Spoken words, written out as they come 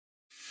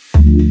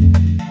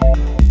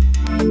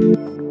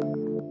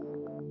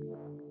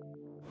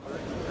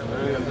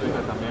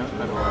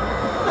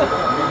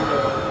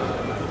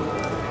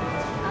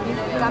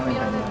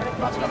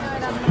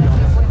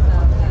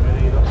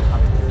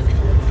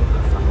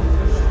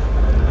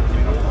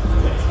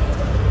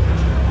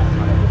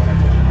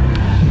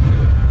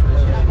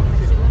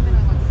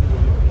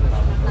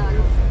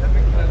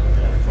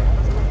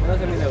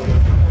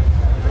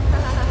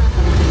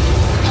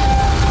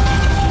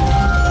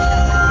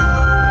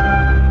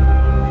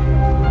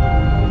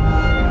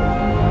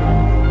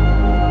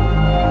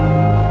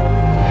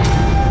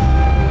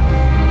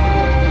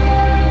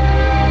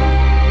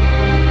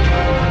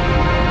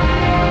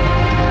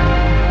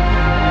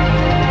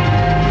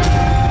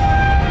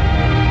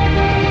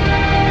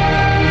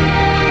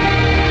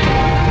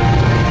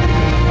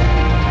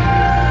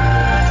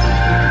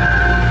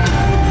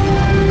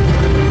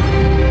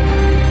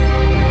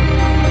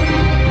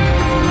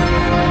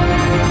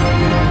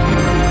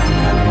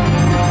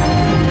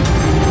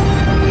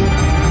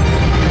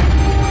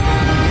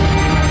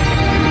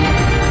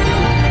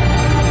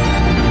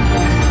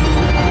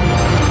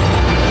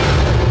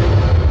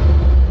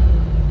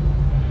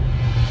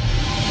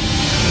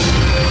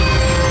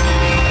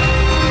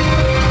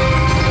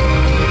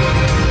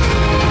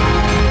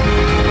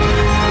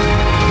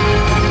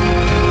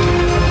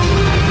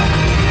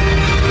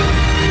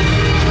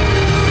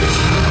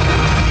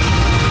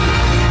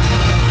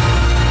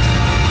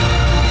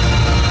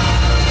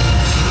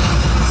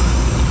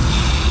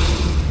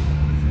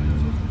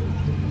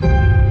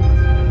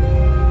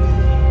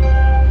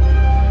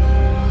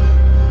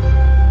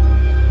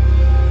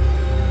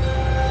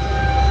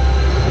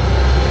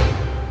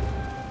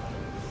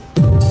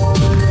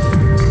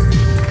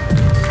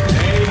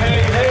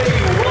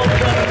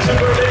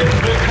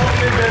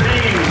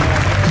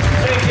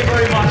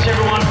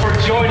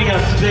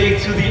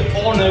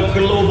Honor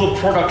Global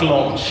Product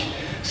Launch.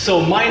 So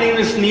my name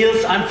is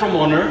Niels, I'm from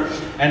Honor,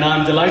 and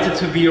I'm delighted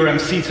to be your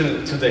MC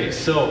today.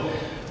 So,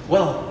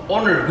 well,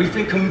 Honor, we've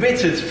been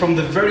committed from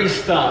the very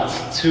start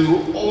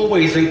to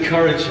always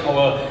encourage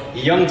our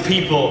young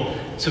people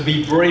to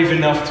be brave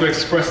enough to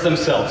express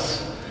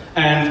themselves.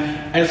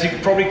 And as you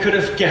probably could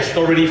have guessed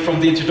already from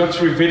the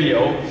introductory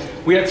video,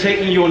 we are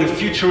taking you on a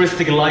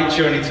futuristic light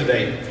journey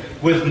today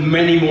with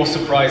many more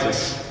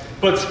surprises.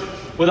 But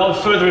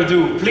without further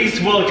ado, please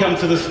welcome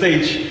to the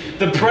stage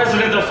the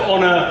President of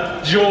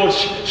Honor, George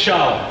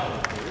Shao.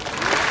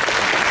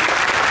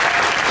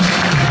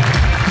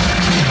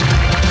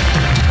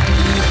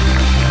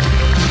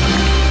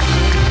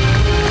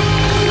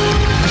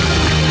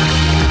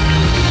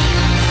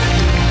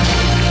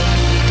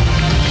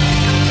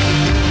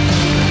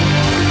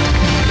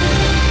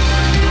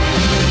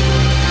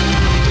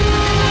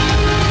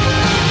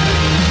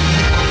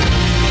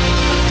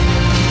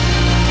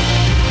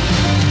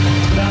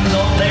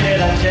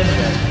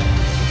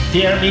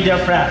 Dear media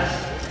friends,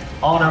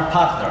 Honor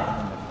partner,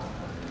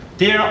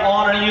 dear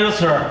Honor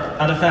user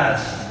and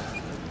fans,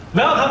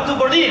 welcome to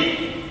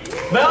Berlin.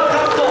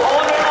 Welcome to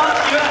Honor Launch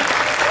event.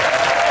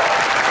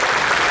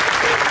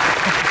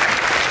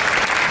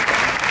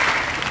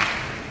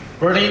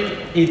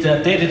 Berlin is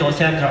the digital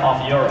center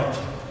of Europe.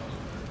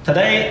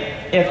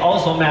 Today, it's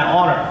also my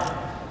honor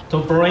to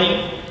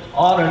bring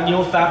Honor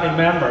new family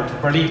member to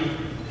Berlin.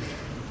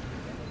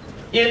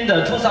 In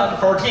the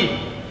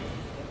 2014,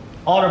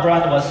 Honor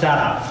brand was set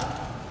up.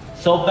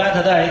 So by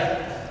today,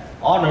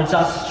 Honor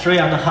just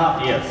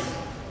 3.5 years.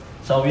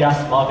 So we are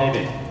small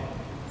baby.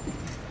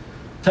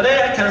 Today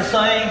I can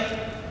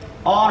say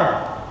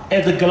Honor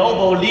is a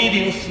global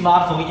leading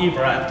smartphone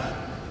e-brand.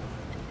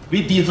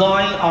 We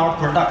design our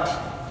product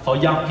for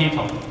young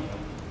people.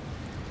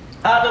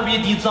 And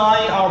we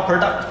design our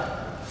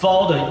product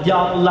for the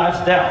young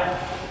lifestyle.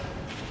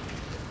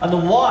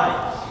 And why?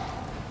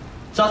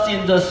 Just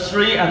in the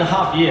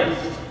 3.5 years,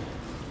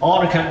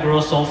 Honor can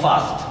grow so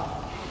fast.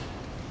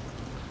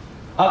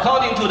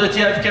 According to the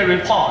GfK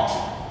report,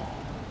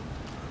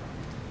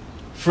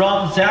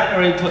 from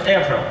January to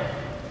April,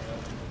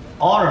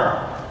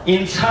 Honor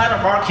in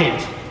China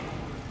market,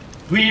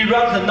 we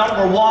ranked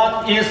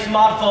 #1 in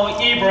smartphone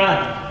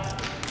e-brand.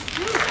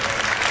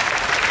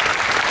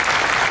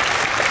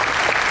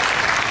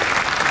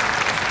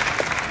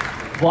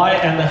 Why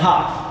and a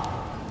half?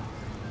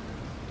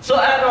 So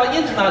as our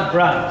internet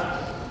brand,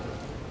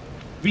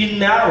 we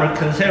never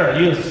consider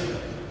use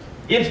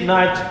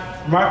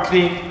internet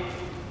marketing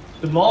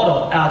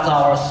model as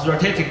our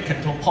strategic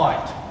control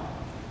point.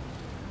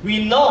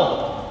 We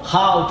know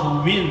how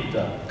to win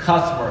the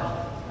customer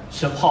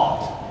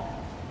support.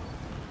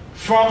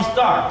 From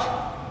start,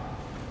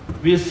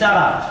 we set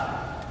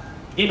up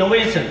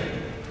innovation,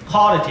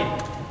 quality,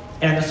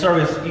 and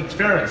service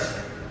experience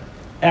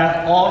as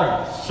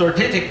Honor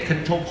strategic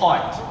control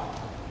point.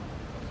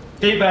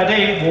 Day by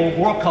day, we'll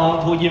work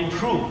on to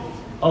improve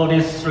all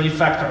these 3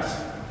 factors.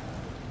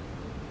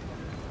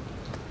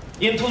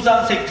 In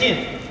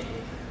 2016,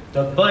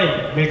 the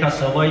Bain make a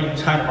survey in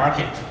China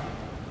market.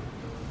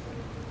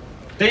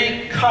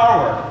 They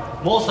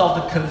covered most of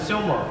the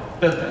consumer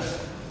business,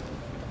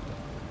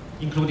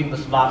 including the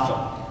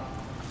smartphone.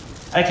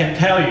 I can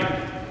tell you,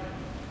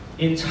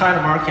 in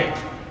China market,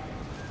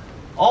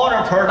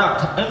 Honor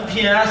product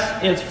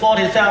NPS is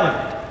 47.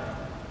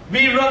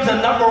 We rank the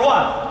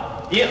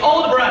 #1 in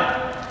all the brand.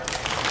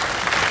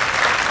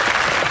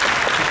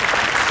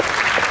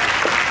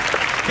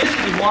 This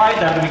is why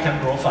that we can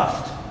grow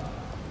fast.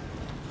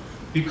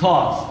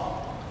 Because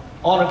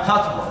Honor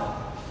customer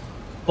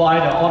buy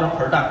the Honor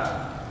product,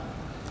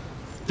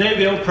 they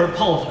will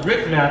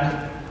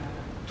recommend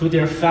to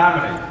their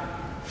family,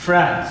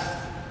 friends.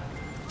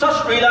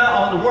 Just rely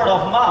on the word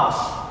of mouth,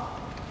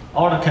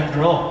 Honor can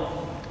grow.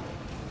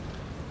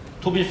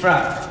 To be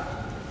frank,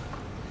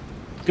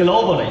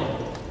 globally,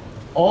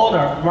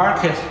 Honor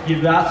market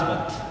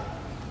investment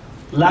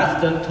less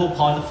than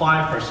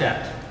 2.5%.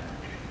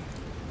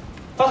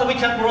 But we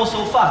can grow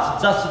so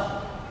fast, just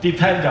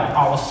depend on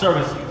our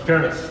service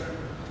experience,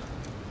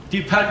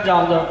 depend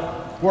on the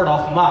word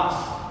of mouth,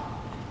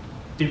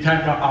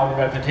 depend on our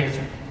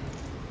reputation.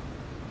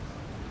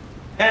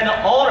 And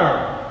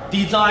Honor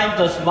designed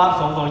the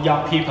smartphone for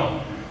young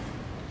people.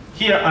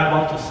 Here I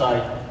want to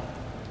say,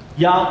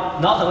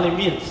 young not only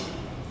means,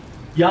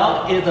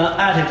 young is an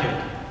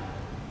attitude,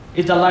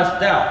 it's a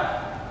lifestyle.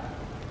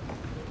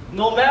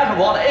 No matter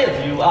what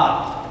age you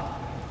are,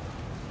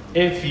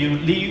 if you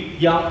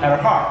live young at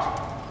heart,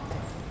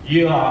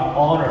 you are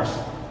Honor's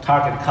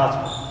target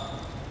customer.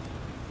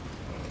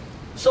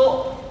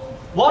 So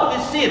what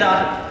we see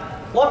that,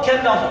 what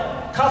kind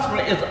of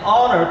customer is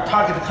Honor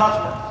target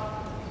customer?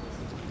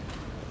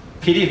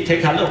 Please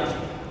take a look.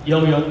 You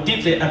will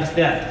deeply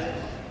understand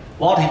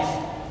what is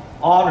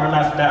Honor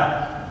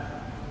lifestyle.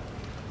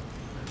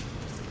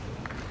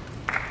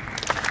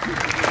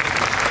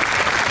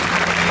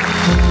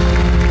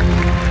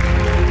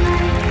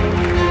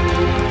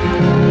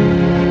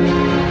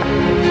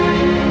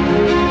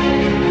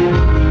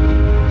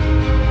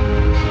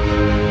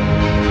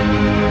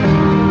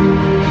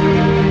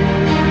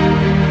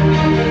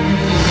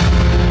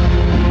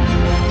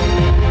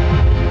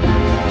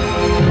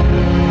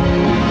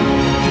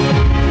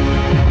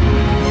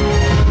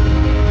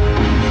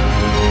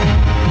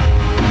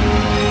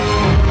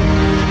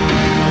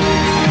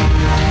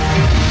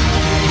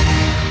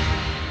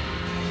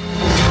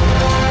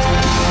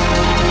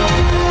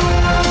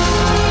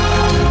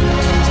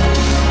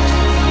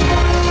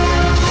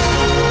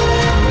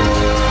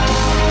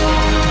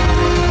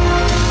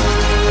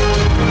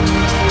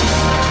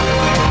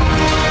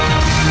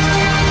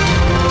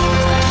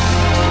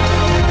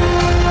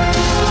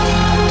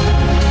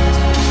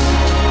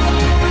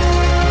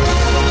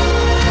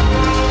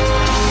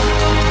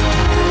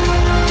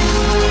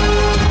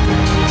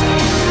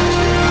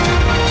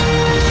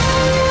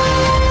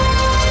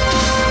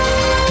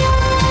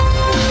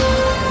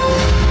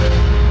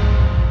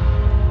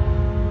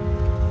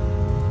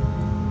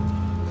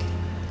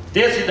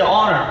 This is the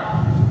honor.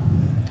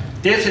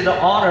 This is the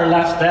honor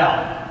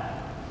lifestyle.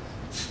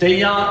 Stay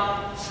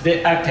young,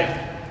 stay active.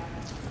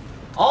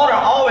 Honor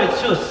always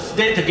choose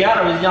stay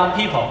together with young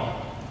people.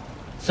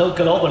 So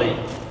globally,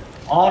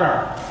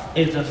 Honor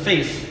is the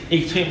face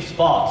extreme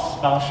sports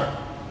sponsor.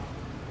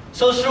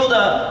 So through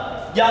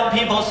the young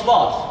people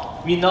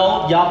sport, we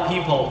know young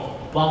people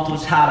want to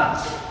challenge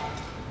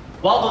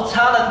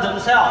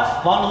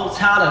themselves, want to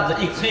challenge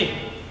the extreme.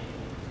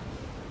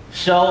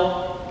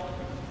 So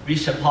we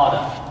support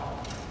them.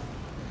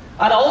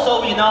 And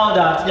also we know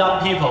that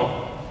young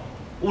people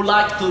would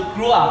like to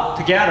grow up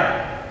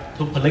together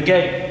to play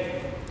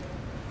game.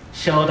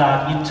 So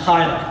that in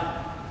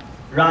China,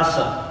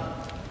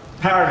 Russia,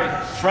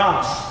 Paris,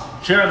 France,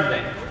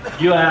 Germany,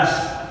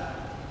 US,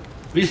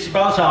 we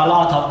sponsor a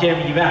lot of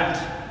game events.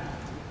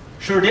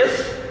 Through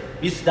this,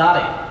 we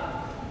study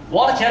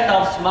what kind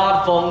of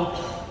smartphone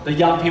the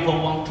young people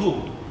want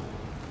to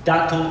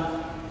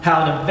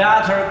have a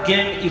better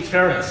game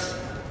experience.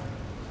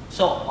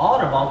 So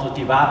Honor want to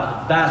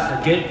develop the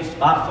best game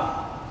smartphone.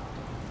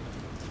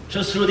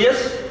 So through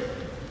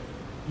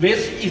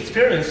this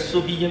experience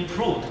should be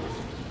improved.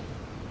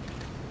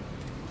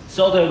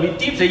 So that we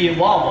deeply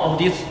involve all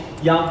these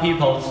young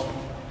people's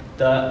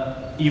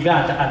the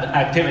event and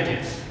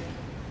activities.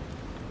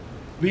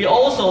 We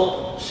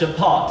also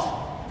support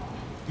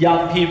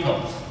young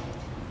people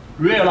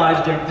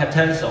realize their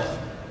potential.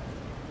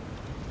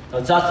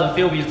 Just a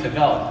few weeks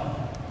ago,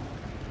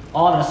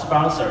 Honor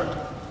sponsored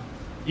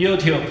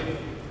YouTube,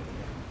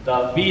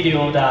 the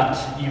video that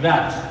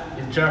event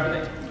in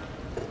Germany.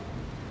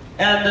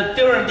 And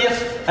during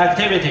this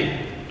activity,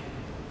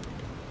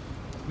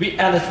 we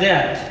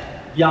understand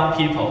young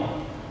people.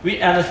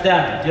 We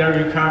understand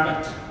their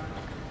requirement.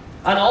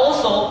 And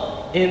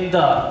also in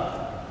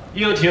the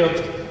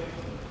YouTube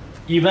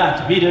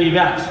event, video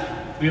event,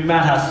 we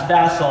met a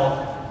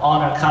special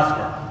Honor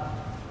customer.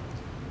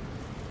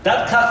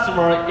 That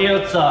customer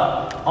is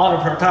an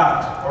Honor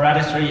product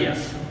already 3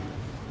 years.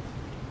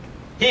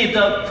 He is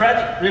the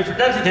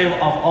representative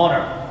of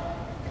Honor.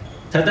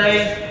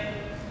 Today,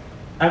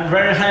 I'm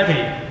very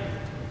happy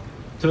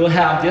to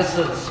have this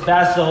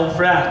special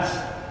friend,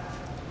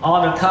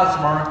 Honor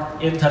customer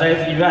in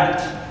today's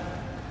event.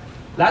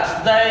 Let's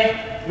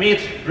today meet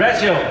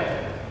Rachel.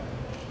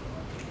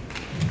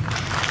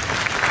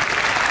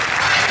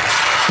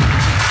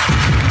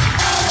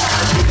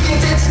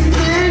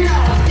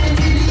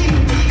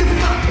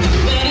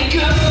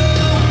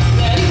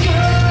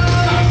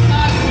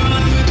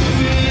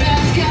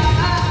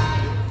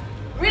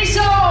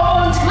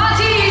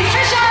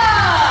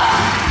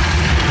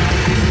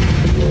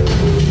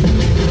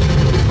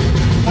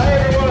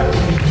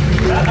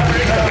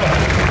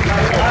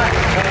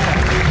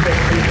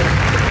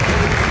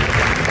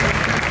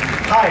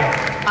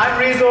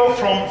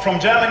 From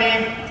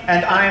Germany,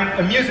 and I'm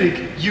a music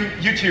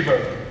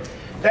YouTuber.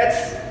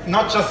 That's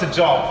not just a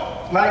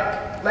job.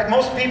 Like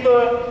most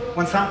people,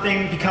 when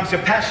something becomes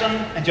your passion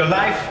and your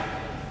life,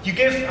 you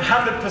give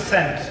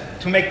 100%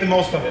 to make the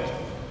most of it.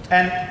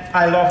 And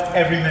I love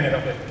every minute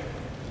of it.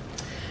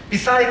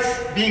 Besides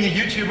being a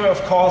YouTuber,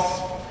 of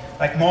course,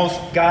 like most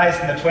guys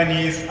in their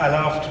 20s, I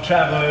love to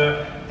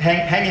travel,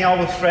 hanging out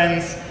with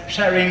friends,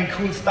 sharing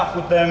cool stuff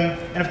with them,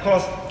 and of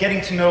course,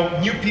 getting to know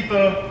new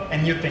people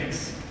and new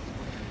things.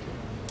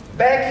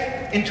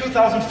 Back in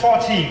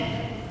 2014,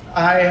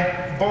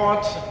 I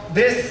bought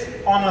this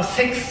Honor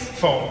 6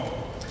 phone.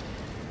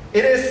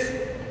 It is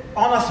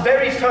Honor's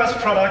very first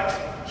product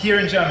here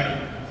in Germany.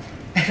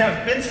 And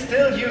I've been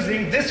still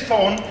using this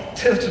phone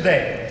till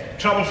today,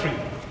 trouble-free.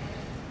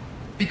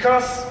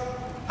 Because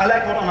I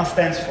like what Honor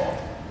stands for.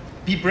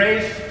 Be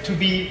brave to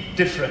be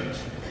different.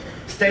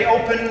 Stay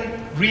open,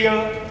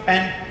 real,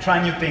 and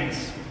try new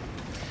things.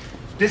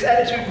 This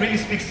attitude really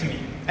speaks to me.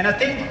 And I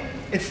think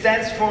it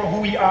stands for who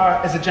we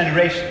are as a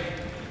generation.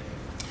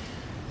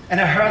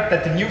 And I heard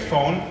that the new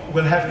phone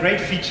will have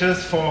great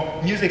features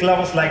for music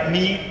lovers like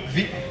me,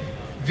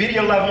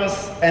 video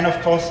lovers, and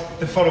of course,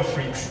 the photo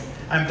freaks.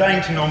 I'm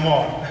dying to know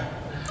more.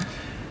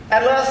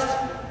 At last,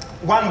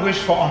 one wish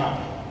for Honor.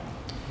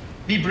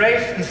 Be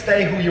brave and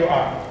stay who you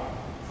are.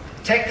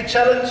 Take the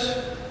challenge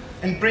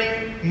and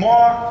bring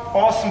more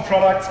awesome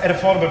products at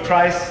affordable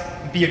price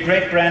and be a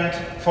great brand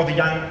for the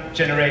young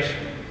generation.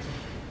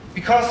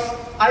 Because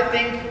I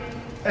think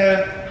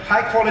a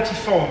high-quality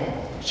phone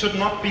should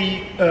not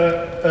be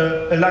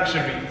a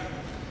luxury.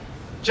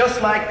 Just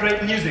like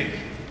great music,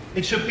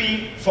 it should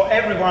be for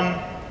everyone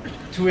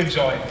to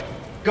enjoy.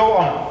 Go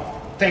on.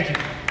 Thank you.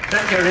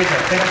 Thank you,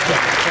 Richard. Thank you.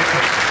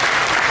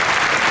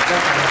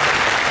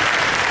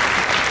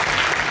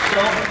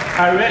 So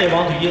I really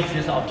want to use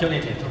this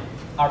opportunity to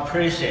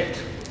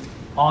appreciate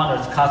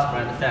Honor's customer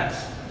and fans.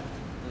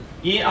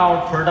 In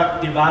our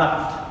product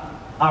development,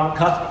 our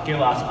customers give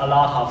us a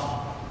lot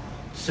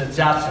of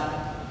suggestions.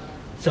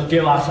 So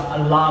give us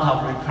a lot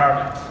of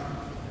requirements.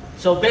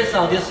 So based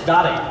on this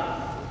study,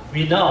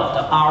 we know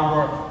that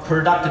our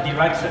product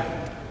direction,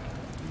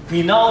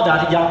 we know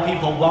that young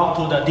people want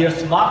their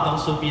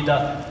smartphone should be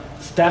the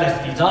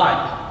stylish design,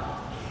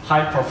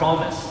 high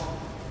performance.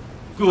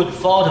 good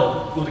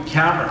photo, good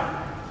camera,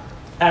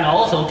 and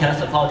also can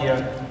support your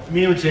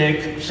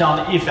music,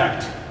 sound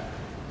effect,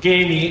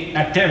 gaming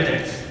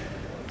activities.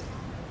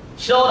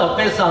 So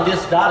based on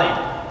this study,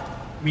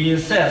 we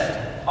insist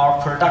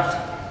our product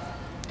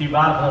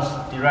developers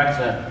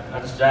direction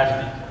and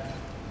strategy.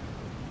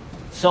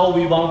 So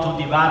we want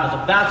to develop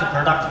the best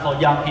product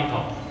for young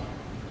people.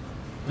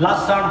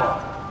 Last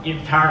summer in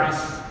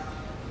Paris,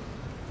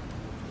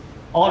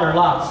 Honor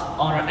launched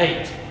Honor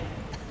 8.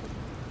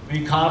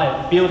 We call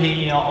it Beauty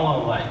in Your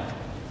Own Way.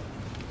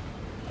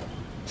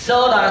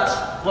 So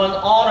that when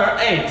Honor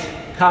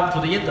 8 comes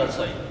to the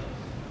industry,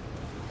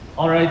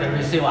 Honor 8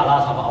 received a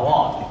lot of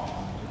awards.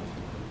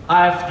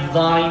 I've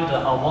designed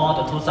the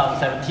award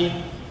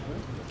 2017,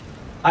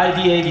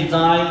 IDA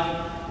Design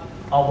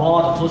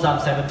Award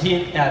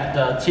 2017, and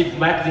the Chief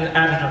Magazine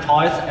Editor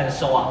Choice, and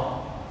so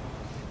on.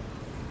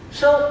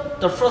 So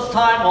the first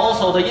time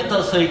also the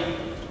industry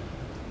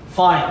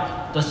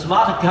find the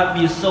smart can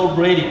be so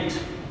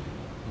brilliant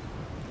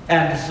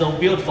and so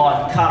beautiful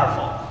and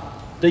colorful.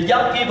 The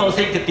young people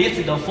think this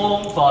is the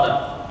phone for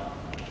them.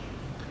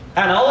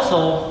 And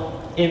also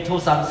in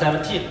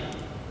 2017,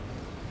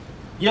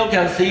 you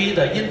can see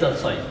the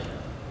industry.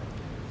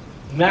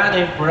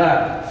 Many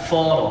brands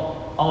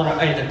follow Honor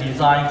 8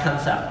 design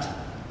concept.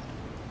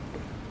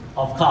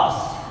 Of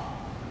course,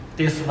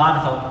 this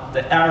smartphone,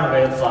 the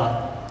areas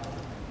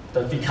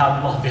that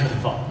become more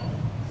beautiful.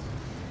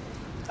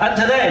 And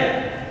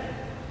today,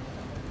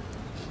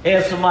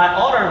 it's my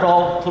honor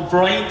to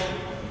bring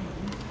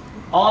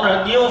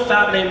Honor new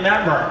family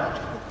member,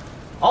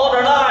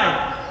 Honor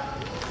 9,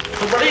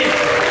 to Berlin.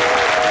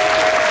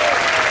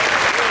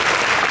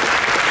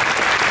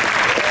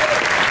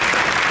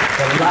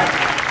 The light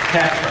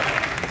catcher.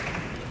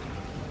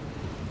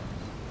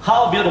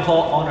 How beautiful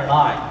Honor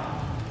 9.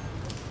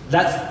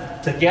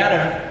 Let's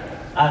together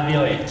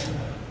unveil it.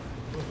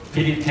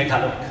 Please take a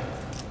look.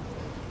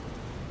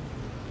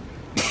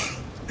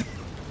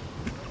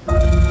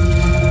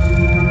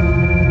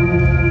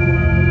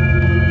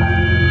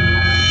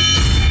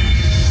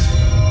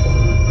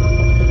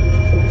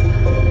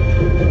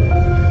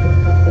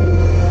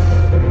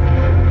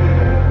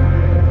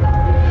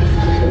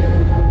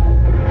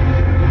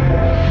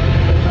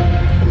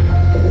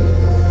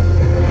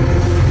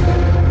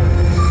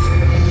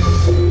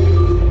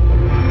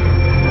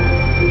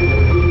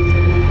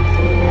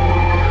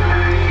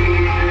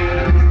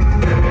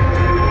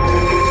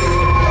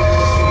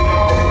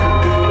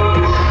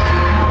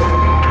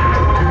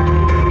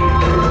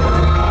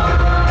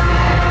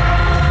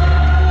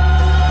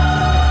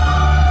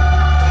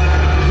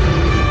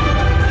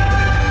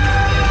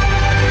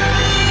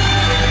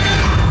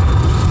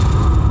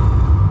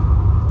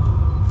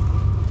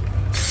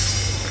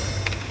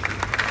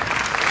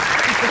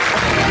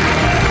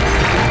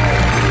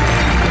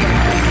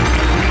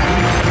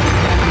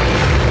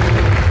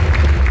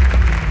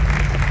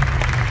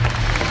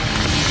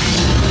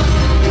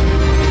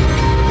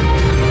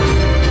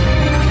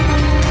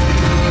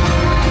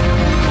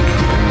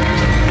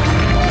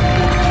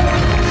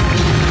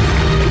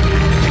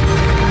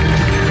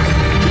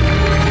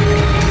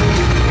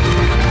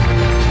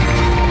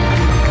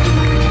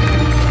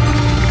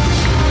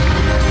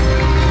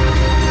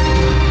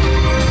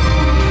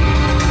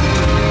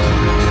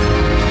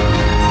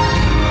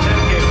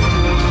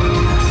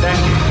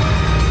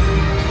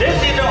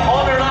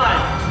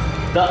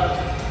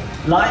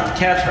 Light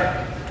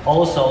catcher,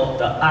 also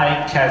the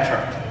eye catcher.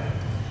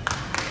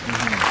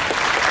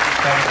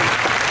 Thank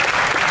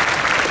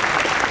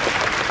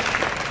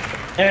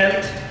you.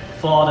 And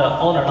for the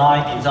Honor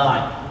 9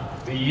 design,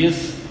 we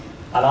use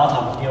a lot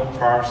of new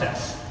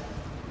process.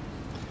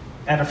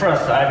 And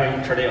first, I will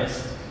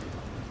introduce.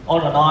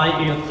 Honor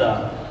 9 is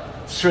the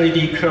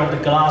 3D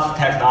curved glass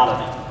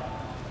technology.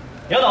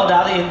 You know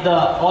that in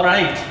the Honor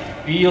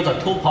 8, we use a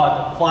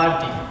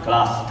 2.5D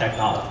glass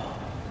technology.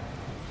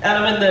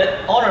 And when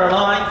the Honor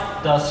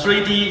 9, the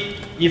 3D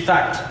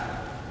effect,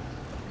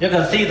 you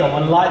can see that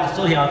when light is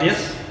shooting on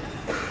this,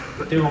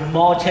 they will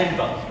more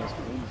changeable.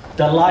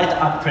 The light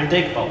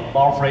unpredictable,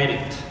 more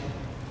brilliant.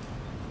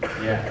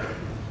 Yeah.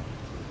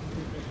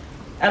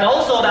 And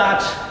also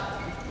that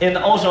in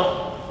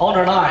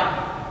Honor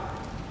 9,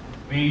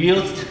 we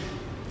used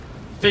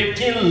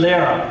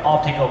 15-layer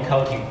optical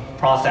coating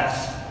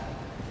process,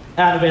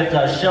 and with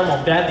the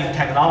thermal bending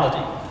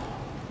technology,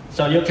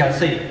 so you can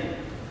see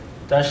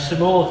the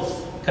smooth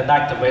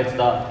connect with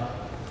the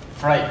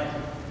frame.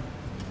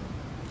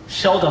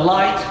 So the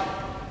light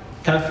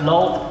can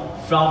flow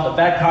from the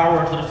back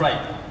cover to the frame,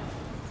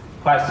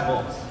 quite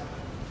smooth.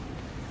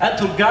 And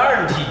to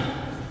guarantee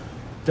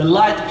the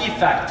light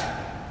effect,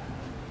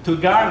 to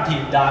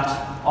guarantee that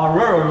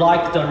aurora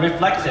like the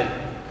reflection,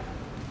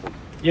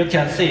 you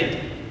can see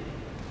it.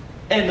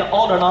 In the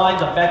Honor 9,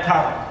 the back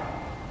cover,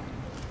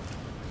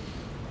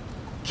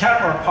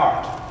 camera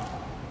part,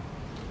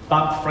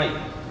 bump free.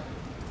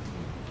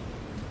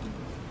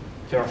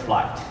 Pure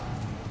flight,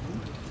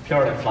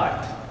 purely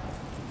flight.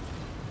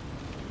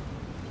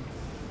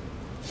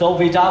 So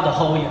without the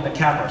hole in the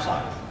camera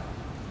side.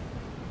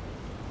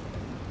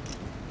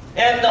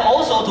 And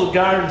also to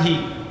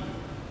guarantee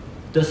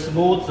the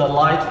smooth the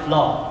light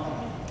flow,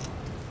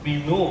 we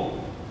move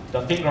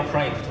the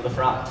fingerprint to the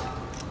front.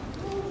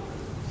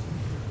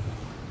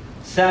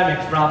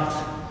 Semi-front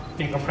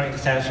fingerprint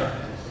sensor.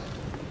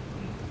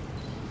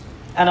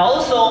 And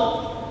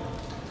also,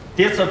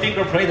 this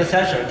fingerprint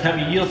sensor can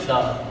be used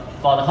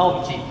for the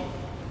home key.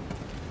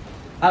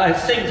 And at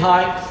the same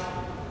time,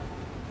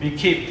 we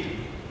keep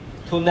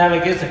two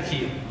navigation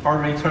keys for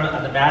return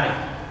and menu.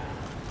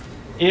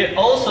 It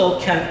also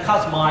can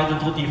customize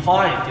to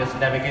define this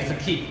navigation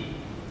key.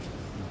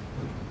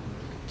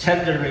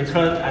 Change the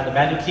return and the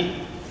menu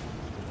key,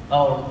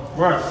 or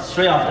work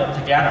three of them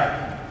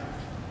together.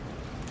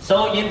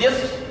 So in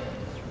this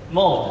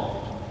mode,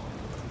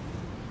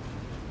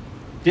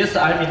 the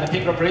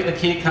fingerprint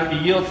key can be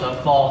used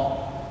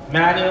for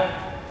menu,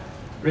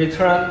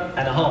 return,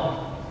 and home.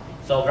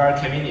 So very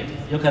convenient.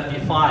 You can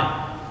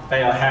define by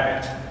your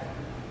habit.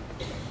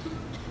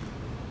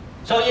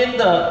 So in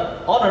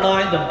the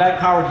underline, the back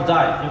cover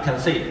design, you can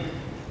see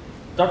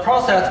the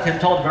process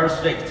control very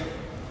strict.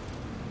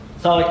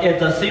 So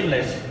it's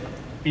seamless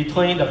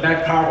between the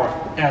back cover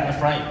and the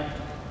frame.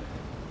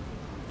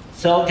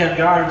 So can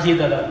guarantee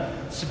the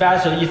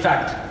special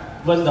effect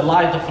when the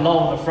light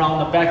flows from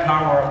the back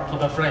cover to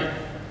the frame.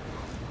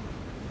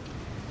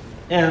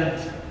 And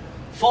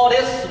for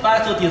this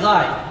special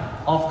design,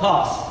 of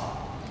course,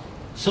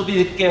 should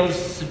be give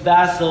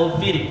special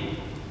feeling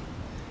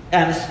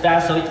and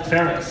special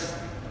experience.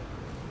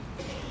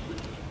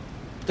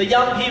 The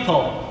young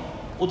people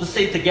would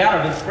sit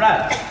together with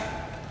friends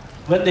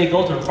when they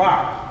go to the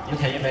bar, you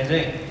can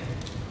imagine.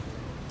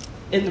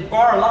 In the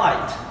bar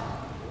light,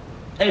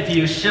 if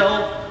you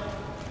show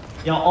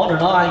your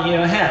underline in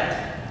your hand,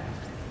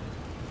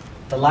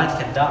 the light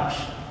can dash.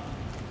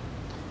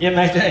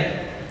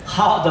 Imagine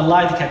how the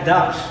light can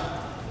dash.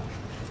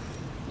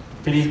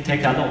 Please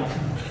take a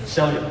look,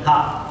 show you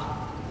how.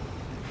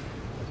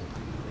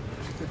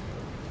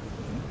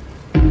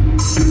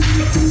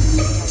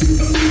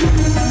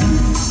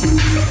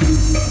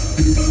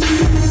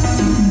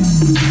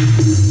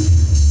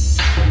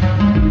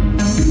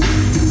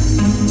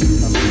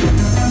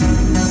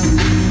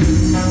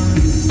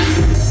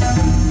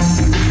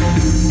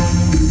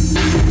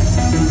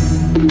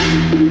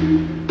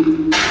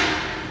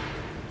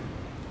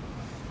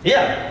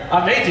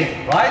 Yeah,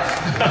 amazing, right?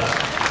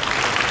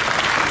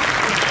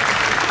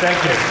 Thank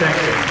you.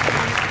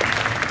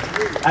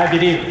 I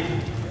believe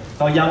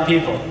for young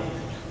people,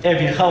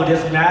 if you hold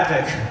this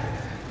magic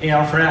in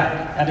your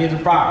friend and in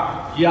the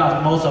bar, you are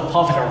the most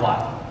popular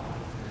one.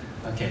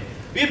 Okay.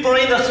 We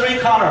bring the three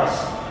colors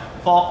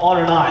for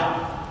order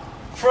 9.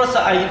 First,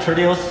 I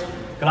introduce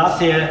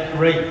Glacier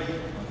Gray.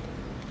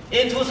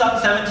 In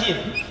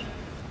 2017,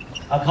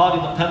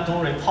 according to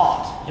Pantone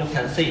report, you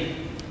can see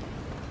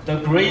the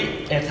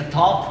gray is the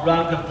top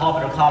ranked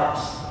popular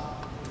colors.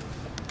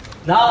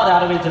 Now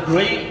that with the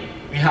gray,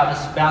 we have a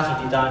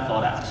special design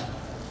for that.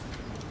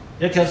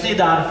 You can see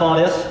that for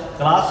this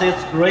glass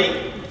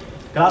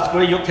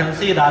gray, you can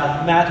see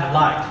that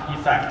matte-like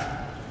effect.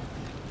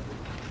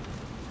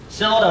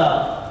 So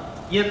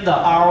in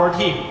our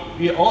team,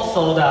 we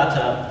also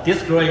that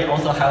this gray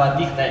also have a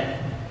nickname.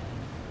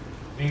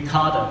 We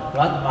call it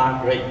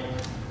Grandma Gray.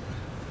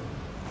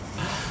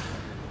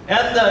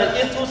 And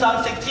in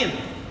 2016,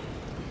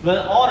 when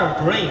Honor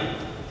bring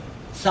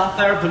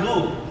sapphire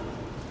blue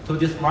to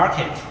this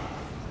market,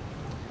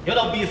 you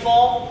know,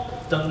 before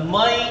the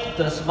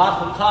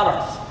smartphone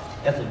colors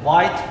is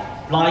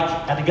white,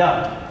 black, and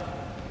gold.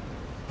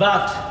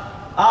 But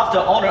after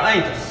Honor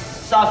 8,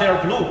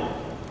 sapphire blue,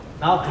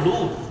 now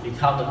blue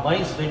become the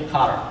mainstream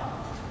color.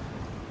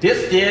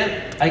 This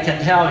year, I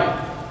can tell you,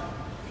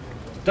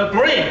 the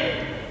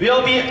green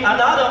will be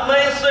another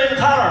mainstream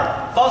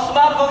color for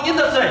smartphone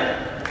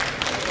industry.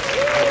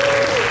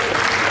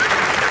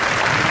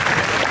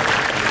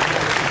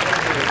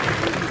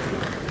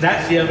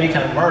 Next year, we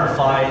can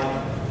verify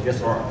this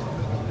word.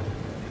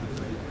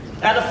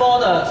 And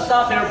for the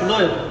sapphire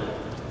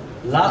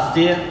blue, last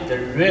year,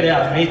 they're really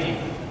amazing.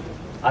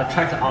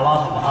 Attract a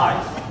lot of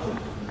eyes.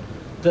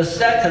 The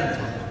second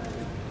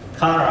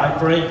color I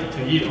bring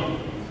to you,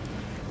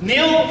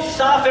 new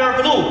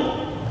sapphire blue.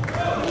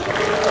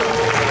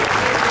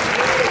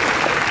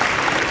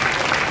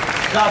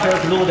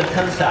 Sapphire blue, the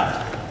concept,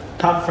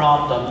 comes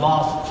from the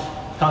lost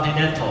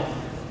continental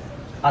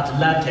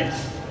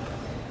Atlantis.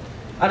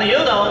 And you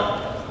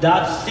know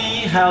that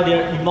sea have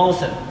their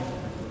emotion.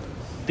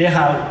 They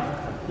have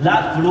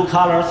light blue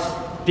colors,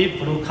 deep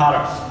blue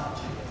colors.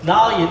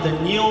 Now in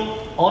the new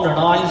Honor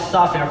 9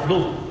 sapphire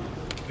blue,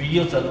 we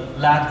use the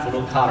light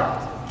blue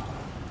color.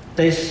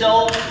 They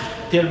show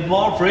they're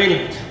more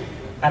brilliant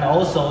and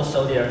also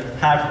show their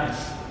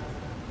happiness.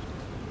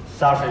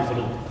 Sapphire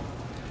blue.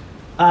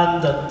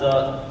 And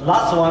the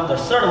last one, the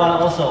third one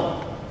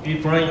also, we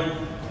bring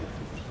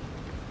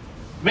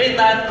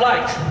midnight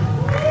black.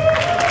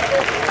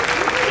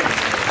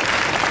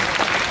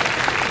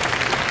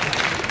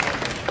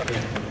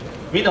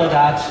 We know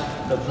that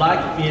the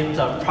black means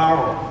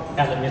power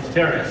and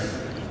mysterious.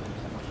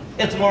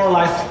 It's more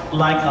like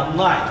a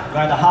night,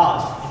 right? A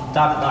house in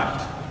dark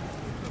night.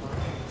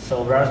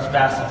 So very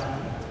special.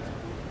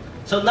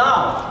 So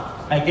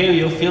now, I give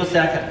you a few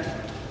seconds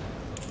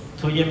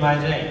to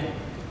imagine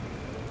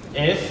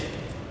if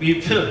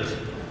we put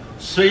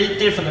 3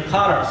 different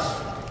colors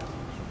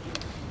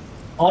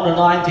on the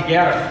line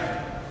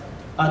together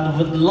and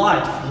with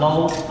light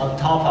flow on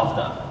top of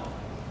them.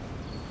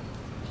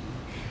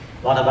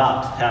 What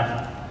about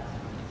happen?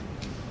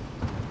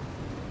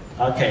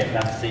 Okay,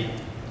 let's see.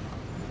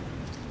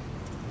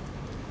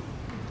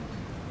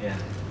 Yeah.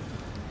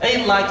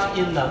 Like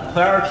in a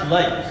quiet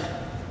lake,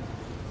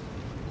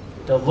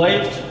 the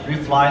waves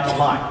reflect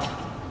light.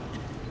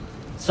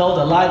 So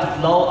the light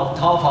flow on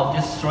top of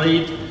these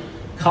 3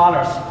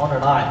 colors on the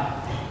line.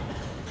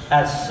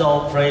 And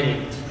so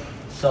brilliant,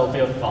 so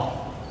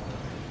beautiful.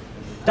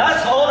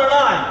 That's all the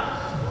line.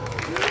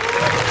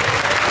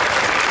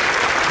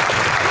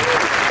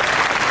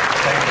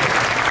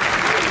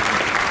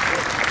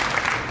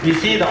 We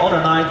see the older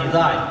line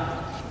design.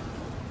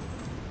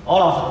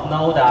 All of us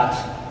know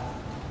that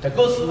the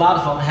good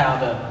smartphone have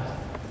the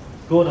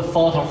good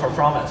photo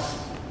performance.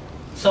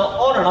 So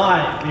older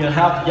line will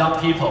help young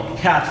people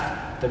catch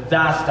the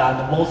best and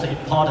the most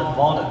important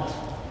moment.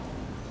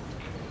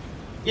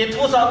 In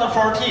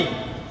 2014,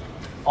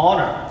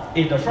 Honor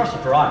is the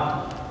first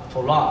brand to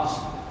launch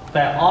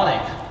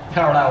bionic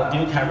parallel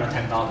dual camera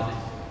technology.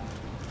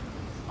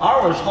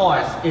 Our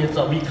choice is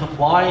that we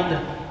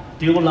combine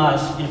dual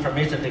lens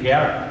information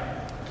together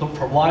to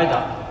provide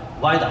a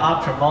wide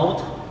aperture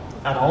mode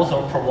and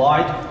also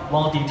provide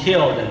more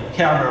detailed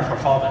camera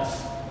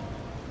performance.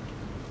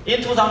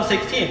 In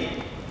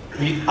 2016,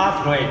 we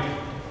upgrade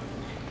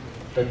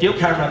the dual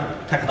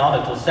camera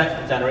technology to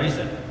 2nd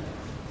generation.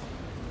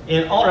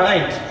 In Honor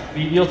 8,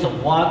 we use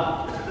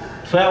one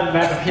 12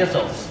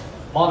 megapixels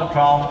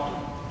monochrome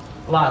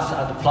lens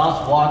and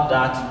plus one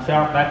that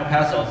 12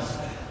 megapixels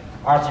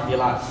RGB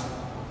lens.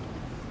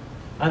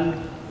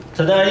 And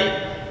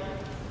today,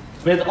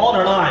 with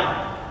Honor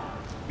 9,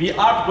 we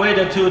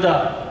upgraded to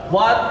the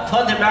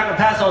 120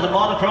 megapixels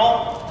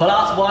monochrome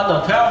plus one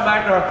the 12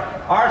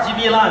 mega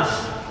RGB lens.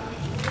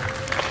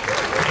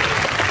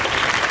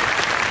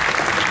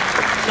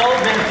 So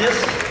with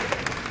this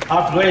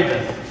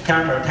upgraded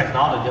camera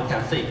technology, you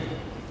can see,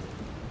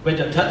 with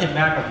the 20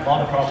 mega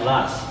monochrome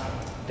lens,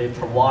 they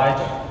provide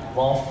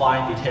more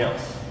fine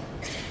details.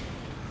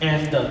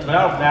 And the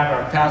 12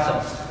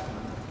 megapixels,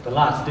 the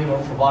lens, they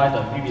will provide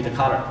a vivid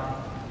color.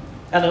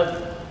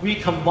 And we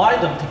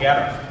combine them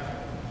together.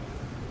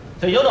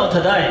 So you know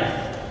today,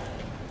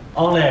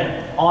 only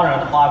Honor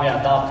and Huawei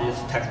adopt this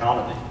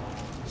technology.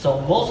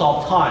 So most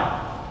of the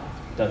time,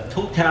 the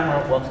 2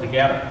 cameras work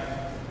together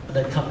and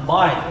they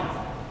combine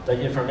the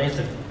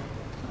information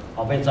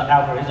with the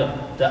algorithm.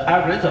 The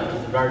algorithm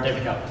is very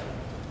difficult.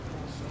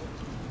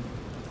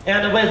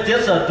 And with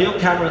this dual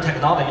camera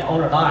technology,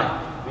 Honor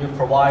 9 will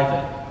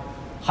provide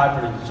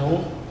hybrid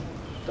zoom,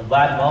 the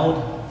wide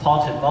mode,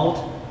 portrait mode,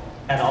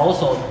 and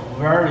also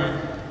very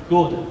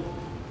good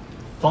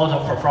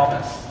photo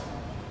performance.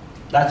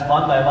 That's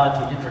one by one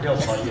to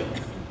introduce for you.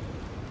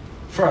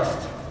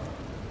 First,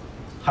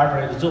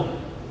 hybrid zoom.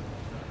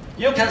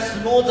 You can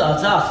smooth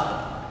adjust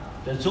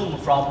the zoom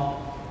from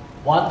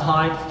 1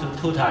 time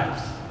to 2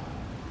 times.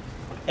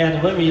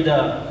 And when we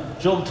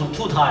zoom to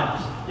 2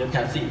 times, you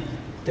can see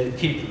they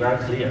keep very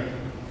clear.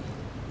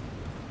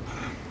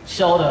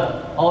 Show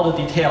all the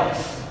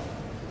details.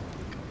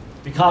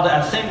 Because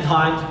at the same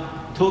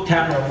time, 2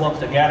 cameras work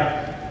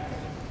together.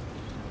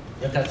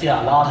 You can see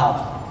a lot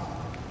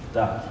of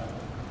the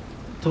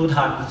 2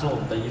 times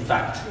zoom, the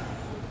effect.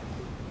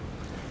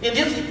 In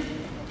this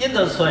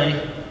industry,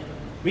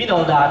 we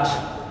know that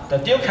the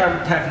dual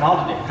camera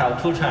technology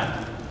have 2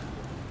 trends.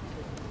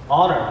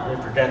 Honor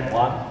represents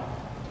one.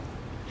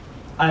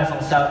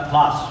 iPhone 7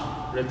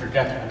 Plus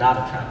represents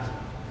another trend.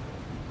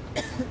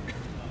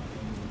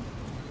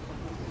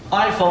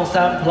 iPhone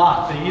 7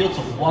 Plus, they use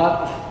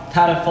one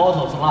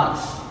telephoto lens,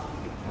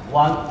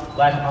 one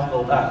wide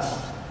angle lens.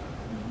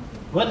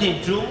 When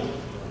they zoom,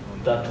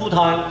 the 2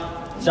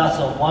 times, just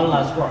one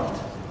lens worked.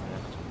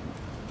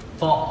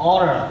 For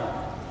Honor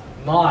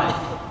 9,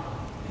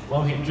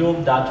 when we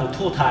zoom that to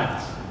 2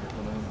 times,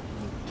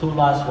 2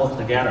 lenses work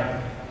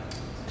together.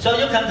 So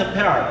you can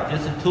compare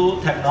these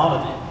 2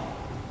 technologies.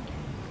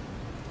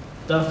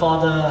 For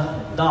the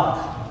dark,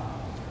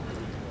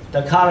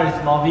 the color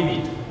is more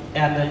vivid,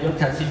 and you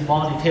can see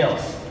more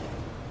details.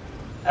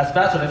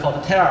 Especially for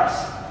the tails,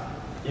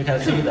 you can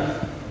see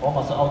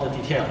almost all the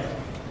details.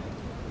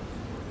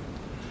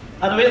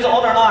 And with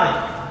Honor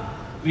 9,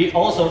 we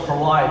also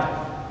provide,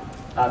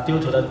 due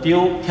to the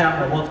dual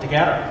camera work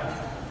together,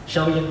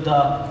 showing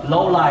the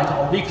low light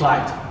or weak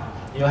light,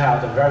 you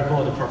have the very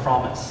good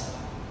performance.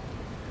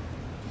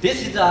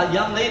 This is a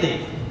young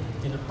lady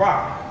in the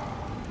bar.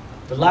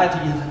 The light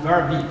is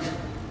very weak.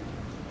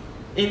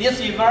 In this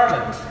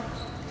environment,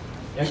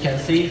 you can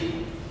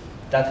see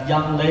that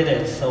young lady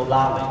is so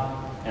lovely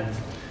and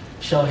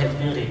show his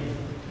beauty.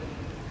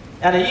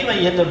 And even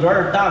in the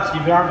very dark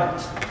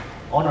environment,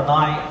 Honor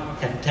 9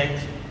 can take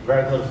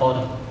very good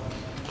photo.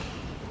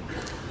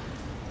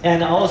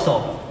 And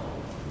also,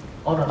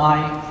 Honor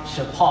 9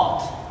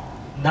 support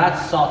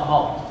night shot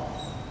mode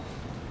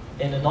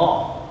in the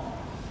norm.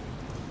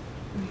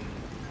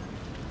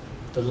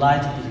 The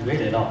light is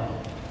really low,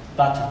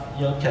 but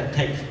you can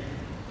take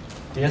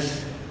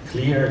this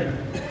clearly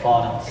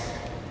photos.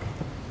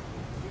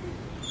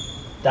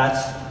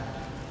 That's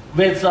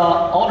with the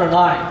Honor 9,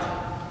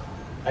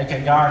 I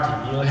can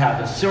guarantee you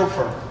have a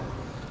super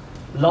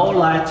low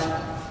light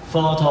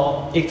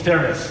photo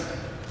experience.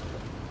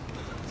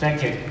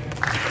 Thank you.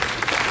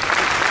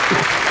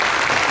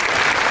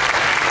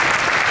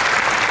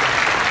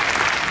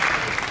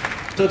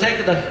 To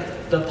take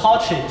the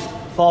portrait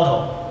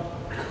photo,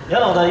 you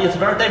know that it's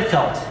very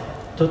difficult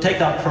to take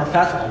a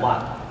professional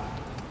one.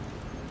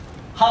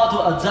 How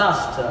to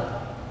adjust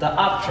the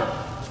aperture,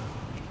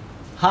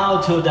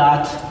 how to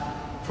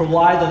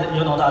provide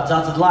the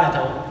adjusted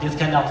light, this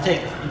kind of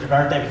thing is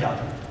very difficult.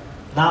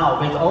 Now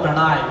with Honor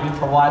 9, we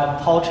provide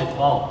a portrait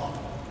mode.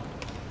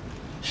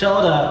 So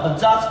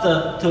adjust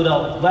to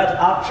the wet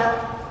aperture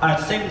at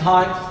the same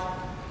time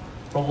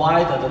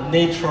provide the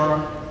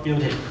nature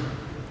beauty,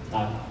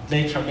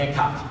 nature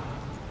makeup.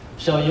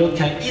 So you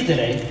can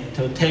easily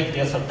to take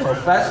this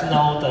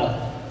professional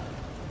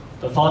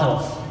the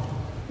photos.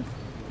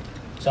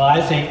 So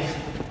I think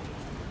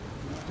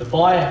the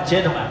boy and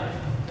gentlemen,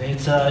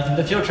 it's in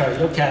the future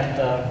you can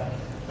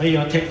when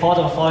you take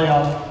photo for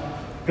your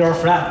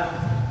girlfriend,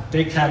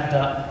 they can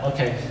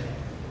okay.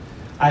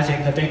 I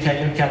think that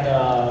you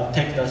can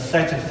take the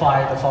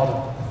satisfied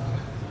photo.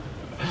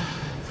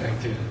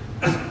 Thank you.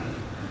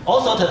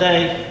 Also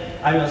today,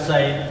 I will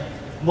say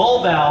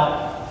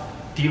mobile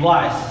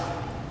device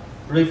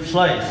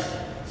replace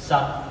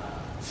some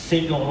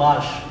single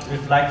lens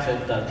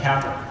reflected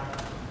camera.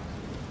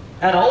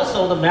 And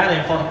also the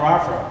many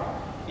photographer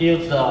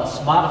use the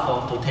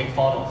smartphone to take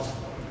photos.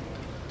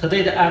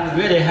 Today I'm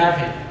really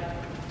happy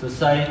to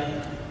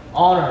say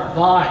Honor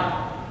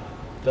 9,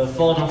 the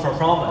photo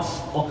performance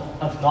was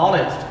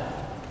acknowledged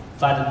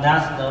by the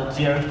National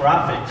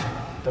Geographic,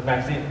 the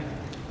magazine.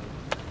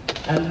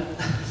 And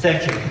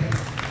thank you.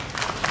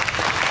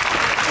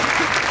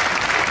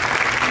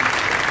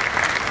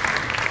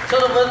 So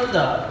when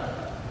the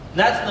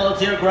National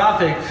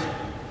Geographic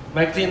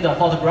magazine, the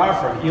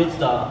photographer used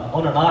the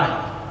Honor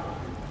 9,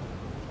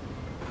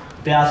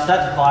 they are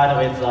satisfied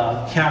with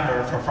the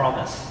camera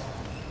performance.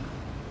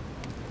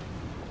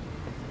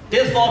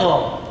 This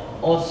photo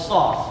was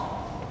shot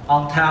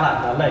on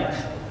Thailand Lake.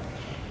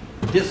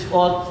 This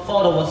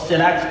photo was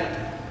selected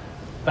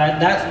by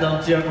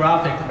National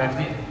Geographic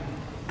magazine.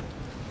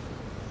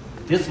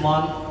 This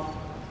one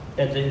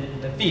is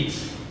in the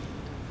beach.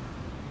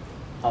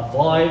 A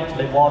boy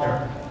play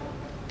water.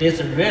 This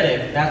is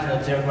really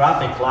National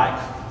Geographic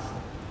like.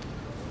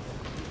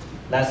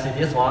 Let's see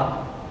this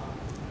one.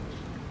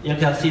 You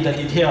can see the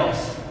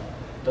details,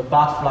 the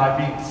butterfly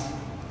wings.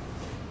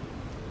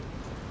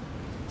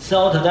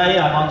 So today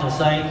I want to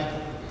say,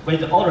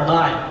 with Honor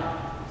 9,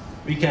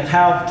 we can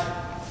help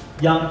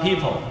young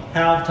people,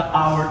 help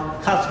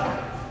our customer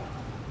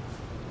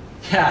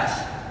catch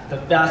the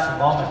best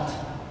moment.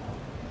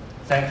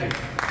 Thank you.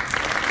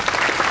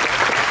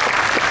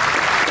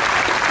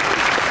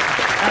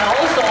 And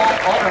also,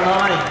 Honor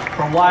 9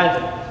 provides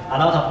a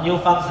lot of new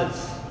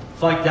functions.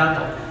 For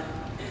example,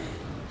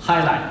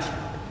 highlight.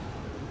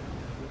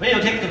 When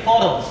you take the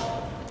photos,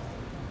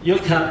 you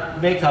can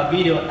make a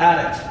video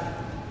edit,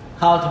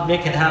 how to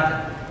make it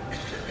happen.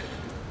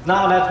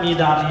 Now let me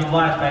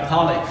invite my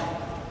colleague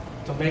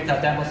to make a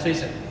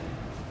demonstration.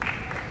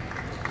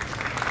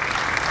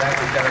 Thank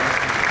you, Jerry.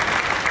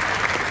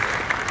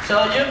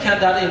 So you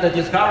can in the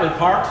discovery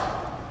part,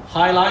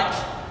 highlight,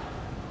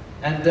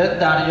 and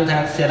then you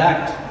can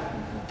select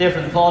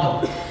different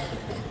photos.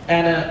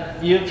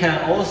 And you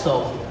can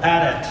also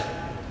edit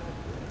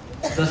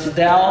the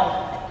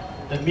style,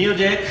 the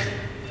music,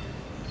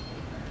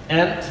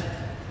 and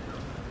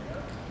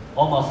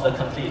almost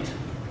complete.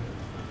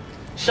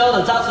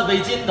 So just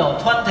within the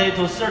 20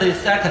 to 30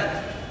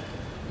 seconds,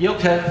 you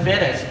can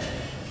finish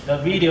the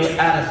video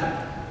editing.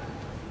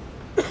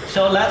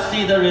 So let's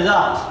see the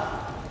result.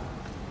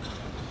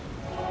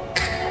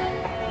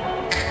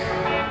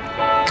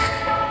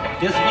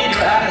 This video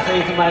editor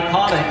is my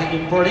colleague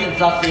in Berlin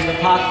just in the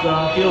past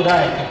few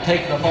days to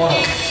take the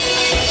photos.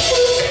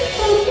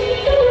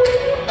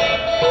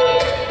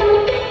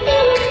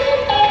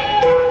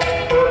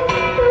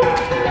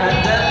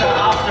 And then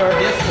after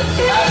this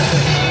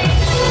editing,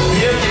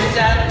 you can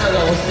send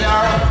or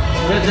share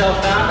with your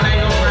family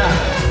or friends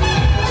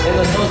in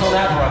the social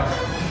network.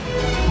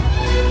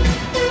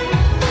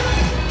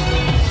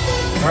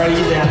 Very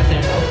easy and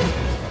simple.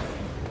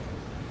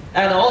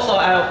 And also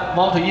I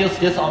want to use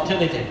this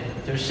opportunity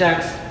to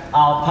thank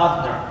our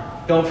partner,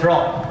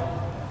 GoPro.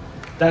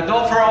 The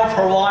GoPro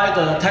provides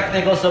the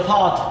technical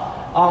support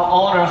on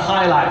Honor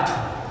highlight.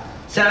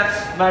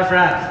 Thanks, my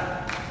friend.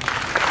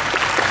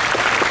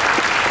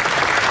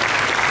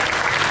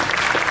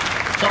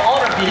 So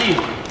Honor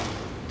believes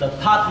the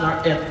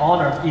partner is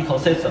Honor's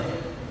ecosystem.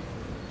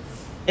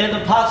 In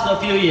the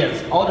past few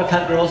years, Honor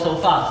can grow so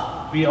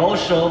fast. We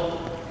also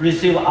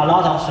receive a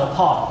lot of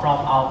support from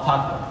our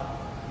partner.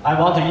 I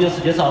want to use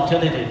this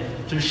opportunity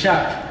to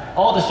check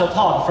all the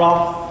support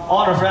from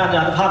Honor friends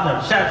and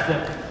partners. Check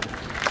them.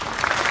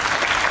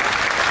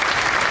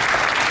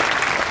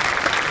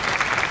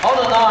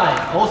 Honor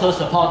 9 also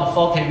supports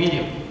 4K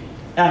video,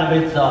 and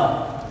with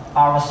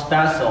our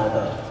special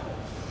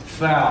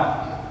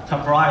file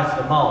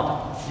comprised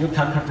mode, you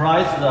can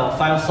comprise the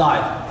file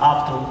size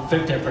up to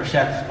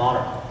 50%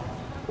 smaller.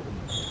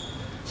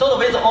 So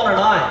with Honor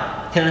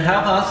 9 can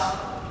help us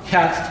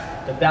catch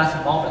the best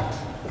moment.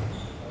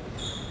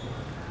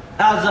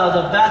 As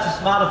the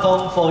best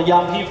smartphone for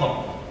young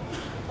people,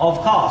 of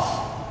course,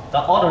 the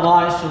Honor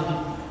 9 should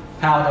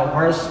have a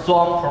very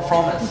strong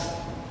performance.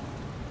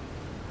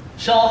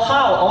 So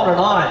how Honor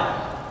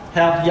 9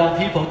 help young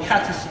people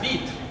catch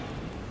speed?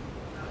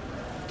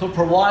 To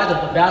provide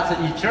the best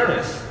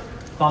experience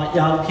for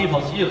young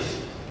people's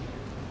use.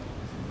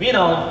 We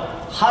know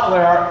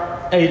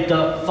hardware is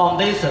the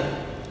foundation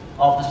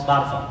of the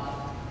smartphone.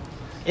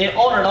 In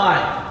Honor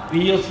 9, we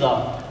use the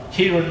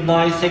Kirin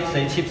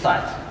 960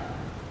 chipset.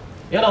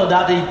 You know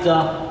that is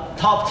the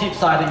top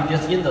chipset in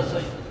this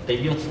industry they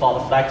use for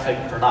the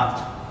flagship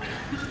product.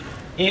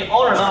 In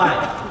Honor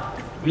 9,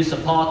 we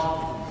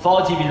support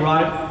 4 GB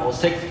RAM or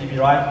 6 GB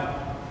RAM.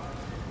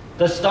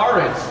 The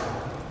storage,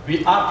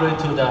 we upgrade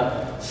to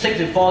the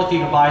 64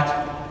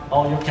 GB,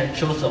 or you can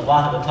choose the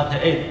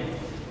 128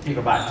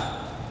 GB.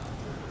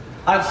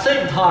 At the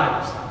same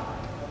time,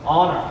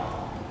 Honor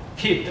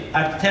keep the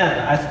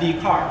extend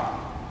SD card.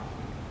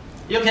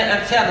 You can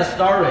extend the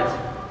storage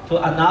to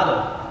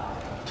another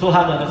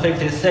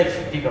 256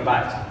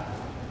 GB.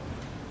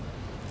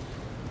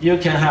 You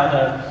can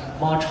have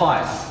more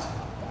choice.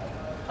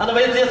 And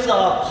with this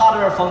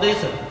hardware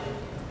foundation,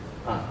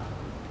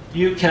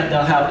 you can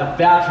have the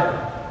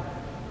better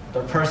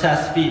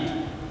process speed.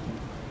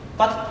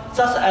 But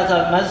just as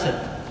I mentioned,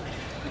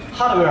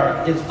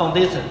 hardware is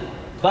foundation,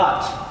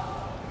 but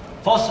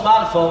for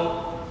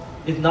smartphone,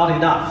 it's not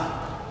enough.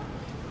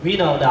 We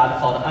know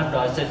that for the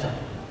Android system,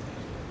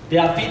 they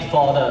are fit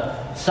for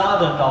the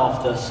standard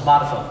of the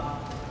smartphone.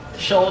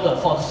 So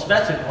for the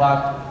specific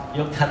one,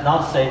 you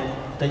cannot say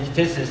the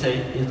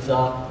efficiency is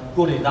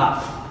good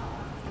enough.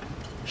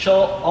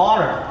 So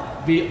Honor,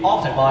 we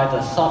optimize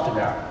the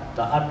software,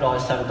 the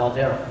Android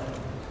 7.0.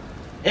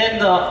 In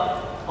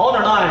the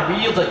Honor 9,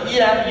 we use the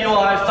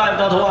EMUI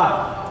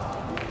 5.1.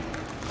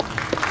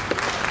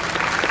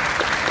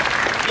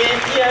 In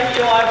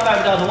EMUI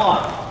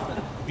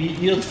 5.1, we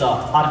use the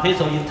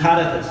artificial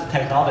intelligence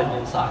technology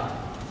inside.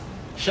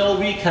 So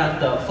we can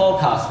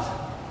forecast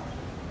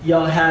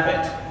your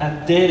habit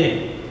and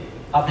daily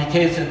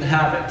application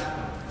habit.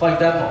 For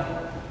example,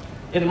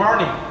 in the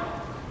morning,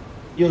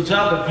 you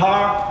drive the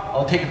car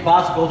or take the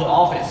bus to go to the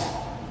office.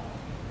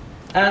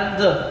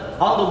 And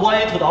on the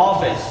way to the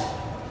office,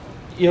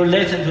 you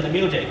listen to the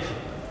music,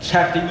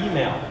 check the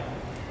email,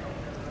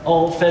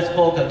 or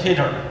Facebook or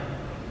Twitter.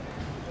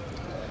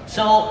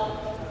 So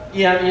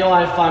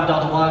EMUI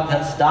 5.1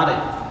 can study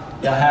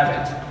your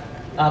habit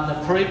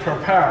and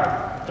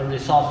pre-prepare the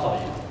result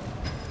for you.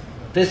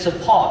 They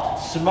support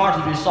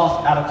smart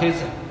resource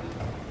allocation,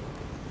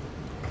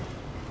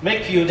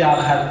 make you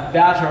that have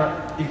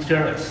better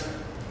experience,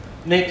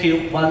 make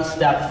you one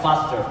step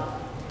faster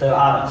than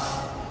others.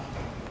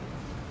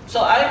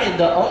 So I mean,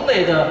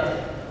 only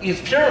the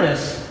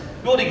experience,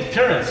 good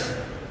experience,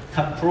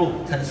 can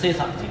prove, can say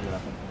something,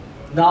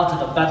 not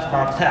the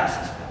benchmark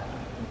test.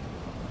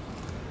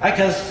 I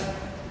can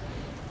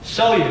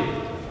show you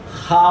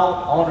how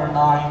Honor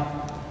 9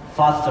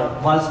 faster,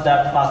 one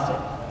step faster.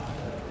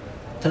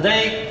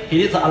 Today,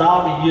 please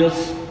allow me to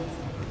use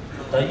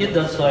the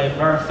industry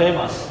very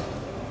famous,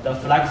 the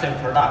flagship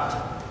product,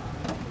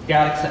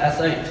 Galaxy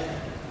S8.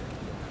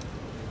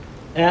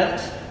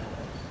 And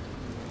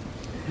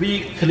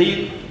we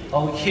clean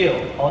or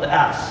kill all the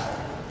apps,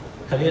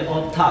 clean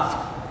all the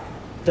tasks.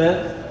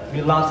 Then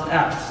we launch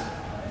apps.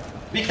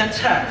 We can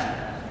check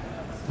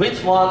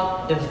which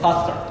one is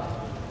faster.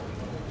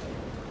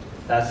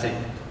 That's it.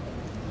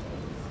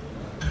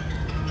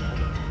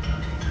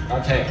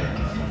 Okay.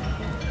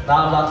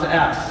 Now launch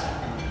apps.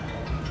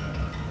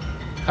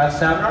 Press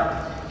camera.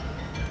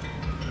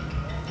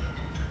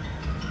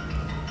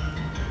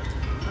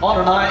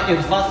 Honor 9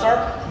 is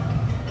faster.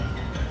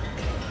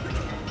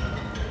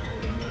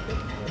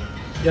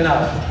 You know.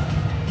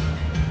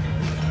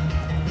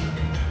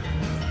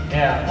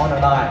 Yeah, Honor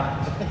 9.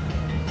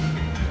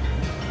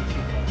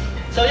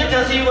 So you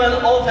can see when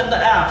open the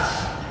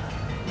apps,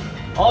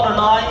 Honor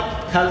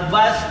 9 can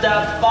one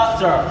step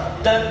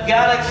faster than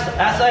Galaxy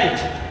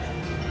S8.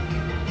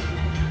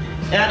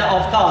 And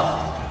of course,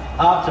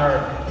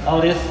 after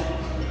all this,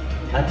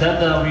 and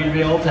then we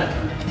reopen.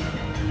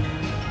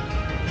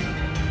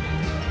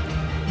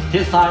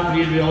 This time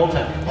we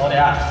reopen all the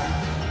apps.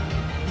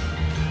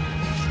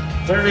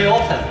 When we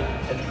open,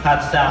 it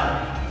cuts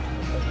down.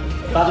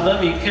 But when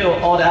we kill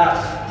all the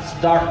apps,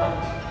 start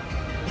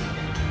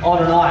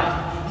Honor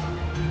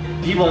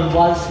 9, even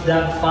one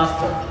step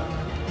faster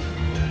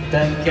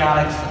than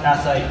Galaxy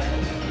S8.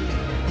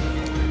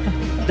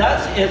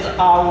 That is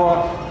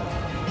our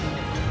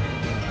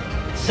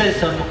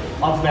system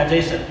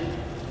optimization.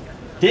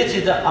 This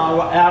is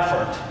our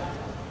effort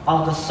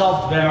on the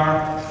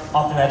software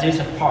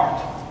optimization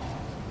part.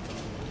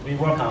 We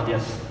work on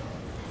this.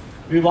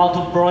 We want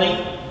to bring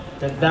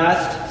the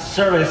best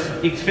service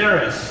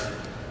experience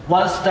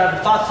one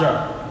step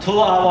faster to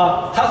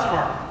our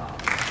customer.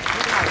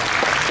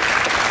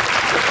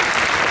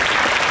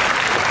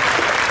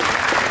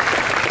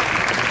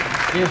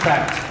 In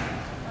fact,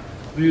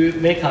 we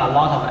make a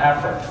lot of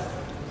effort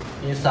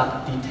in some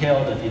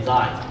detailed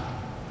design.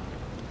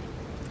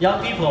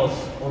 Young people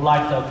who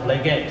like to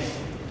play games,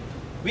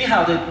 we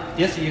have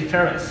this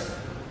experience.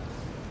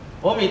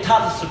 When we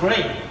touch the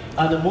screen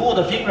and move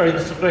the finger in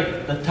the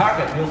screen, the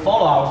target will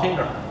follow our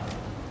finger.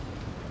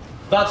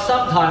 But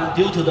sometimes,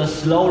 due to the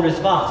slow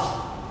response,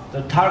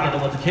 the target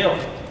was killed.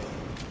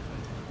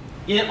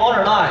 In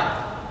Honor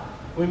 9,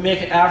 we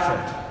make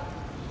effort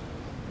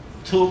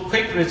to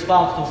quick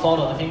response to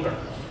follow the finger,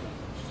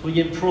 to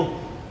improve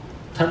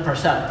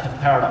 10%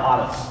 compared to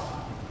others.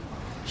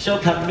 So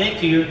can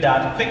make you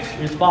that quick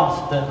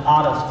response than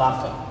other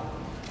smartphone.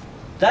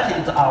 That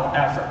is our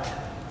effort.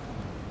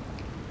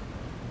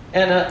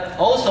 And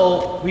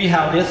also, we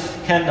have this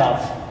kind of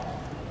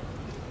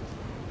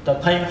the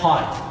pain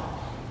point.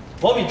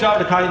 When we drive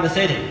the car in the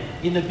city,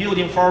 in the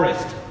building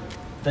forest,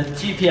 the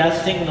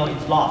GPS signal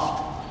is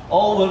lost.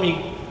 Or when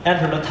we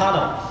enter the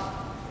tunnel,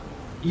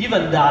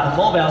 even that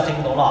mobile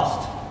signal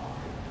lost.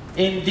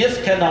 In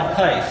this kind of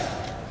case,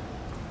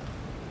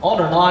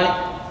 Honor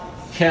 9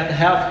 can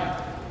help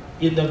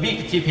you in the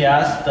weak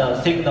GPS,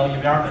 the signal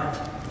environment.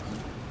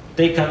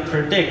 They can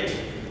predict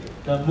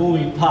the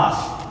moving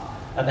path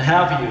and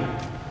help you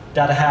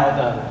that have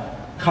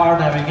the car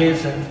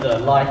navigation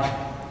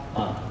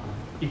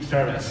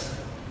experience.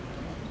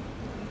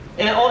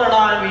 In Honor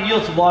 9, we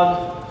use one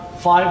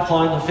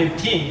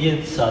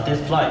 5.15-inch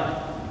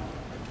display.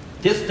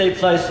 This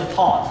display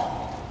supports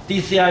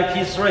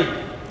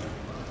DCI-P3,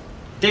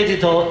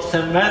 digital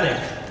semantic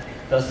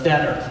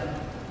standard.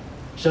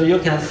 So you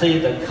can see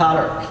the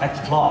color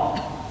explore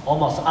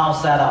almost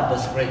outside of the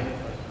screen.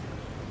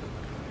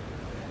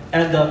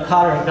 And the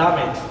color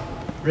gamut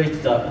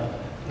reached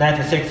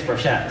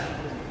 96%.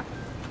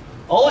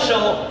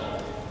 Also,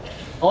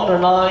 Honor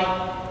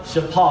 9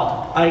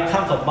 support eye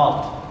comfort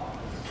mode.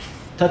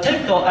 The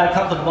typical eye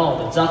comfort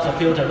mode just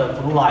filter the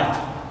blue light.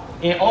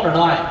 In Honor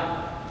 9,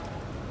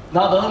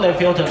 not only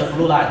filter the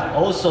blue light,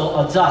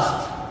 also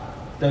adjust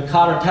the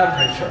color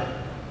temperature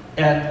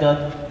and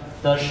the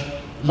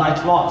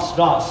light loss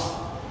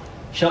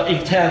shall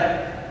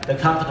extend the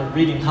comfort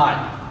reading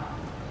time.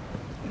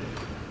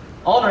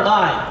 Honor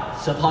 9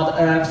 support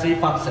NFC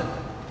function.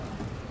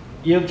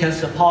 You can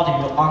support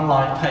your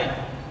online pay.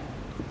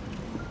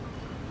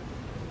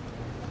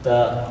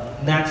 The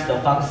next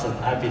function,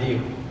 I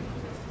believe,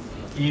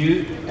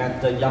 you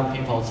and the young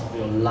people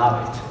will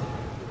love it.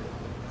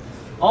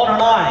 Honor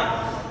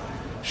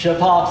 9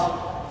 support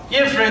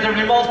infrared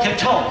remote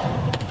control.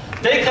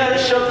 They can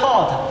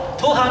support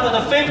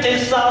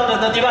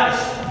 250,000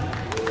 devices.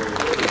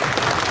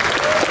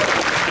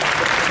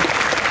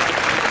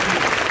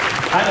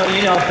 I know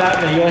in your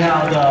family you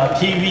have the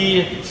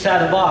TV,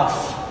 set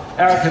box,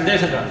 air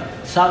conditioner.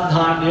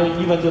 Sometimes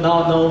you even do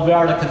not know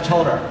where the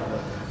controller.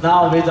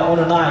 Now with the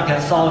Honor 9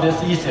 can solve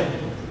this issue.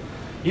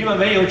 Even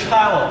when you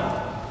travel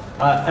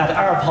at the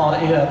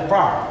airport in a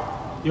bar,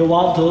 you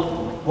want to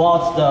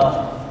watch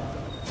the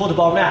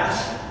football match,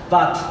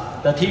 but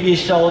the TV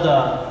shows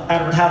the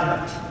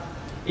advertisement.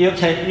 You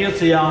can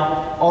use your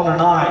Honor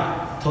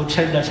 9 to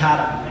change the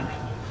channel.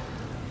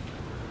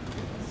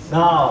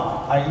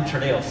 Now I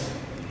introduce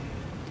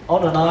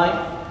Honor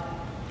 9,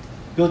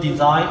 good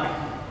design,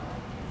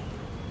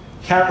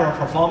 camera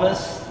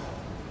performance,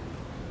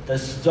 the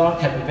strong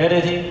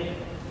capability.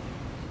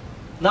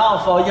 Now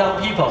for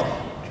young people,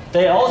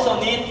 they also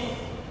need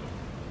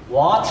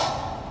what?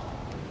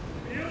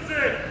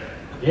 Music.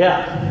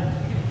 Yeah,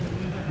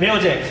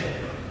 music.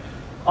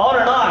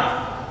 Honor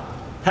 9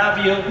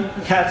 help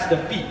you catch the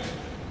beat.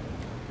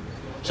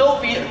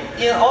 So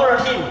in our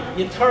team,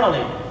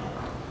 internally,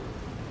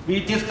 we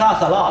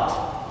discuss a lot.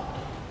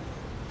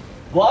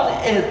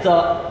 What is the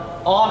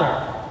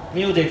Honor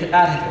music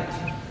attitude?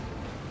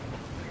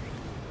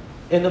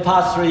 In the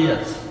past 3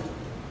 years,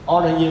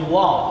 Honor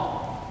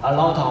involved a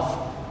lot of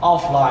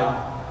offline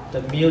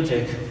the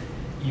music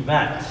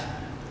events.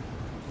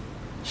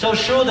 So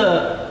through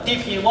the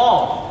deep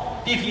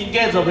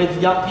engagement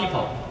with young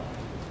people,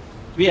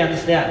 we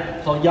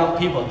understand for young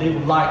people, they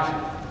would like to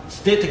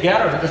stay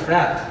together with a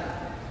friend,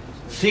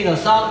 sing a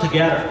song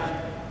together.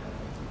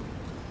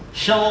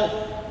 So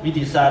we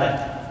decided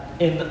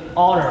in the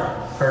Honor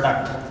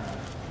product,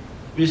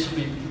 we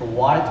should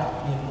provide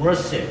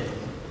immersive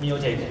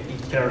music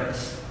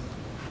experience.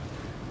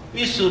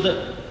 We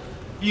should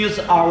use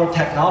our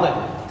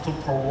technology to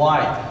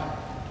provide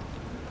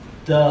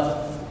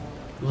the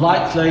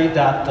likely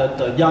that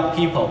the young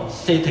people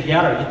stay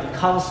together in the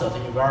concert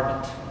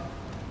environment.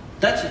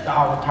 That's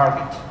our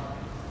target.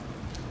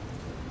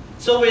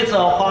 So with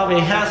Huawei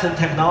Hansen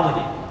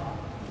technology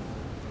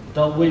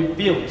that we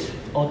built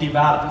or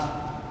developed,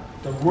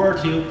 the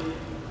virtual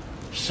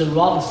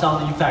surround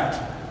sound effect.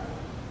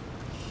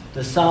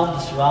 The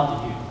sound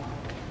surrounding you.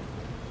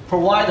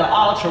 Provide the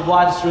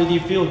ultra-wide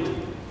 3D field,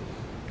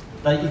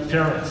 the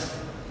experience.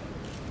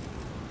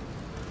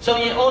 So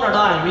in Honor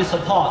 9, we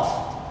support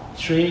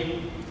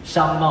 3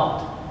 sound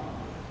modes.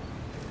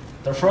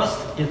 The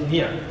first is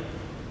near.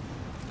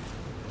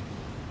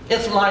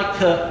 It's like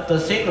the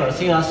singer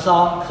sing a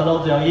song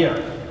close their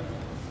ear.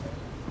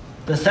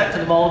 The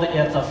second mode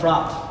is the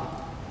front.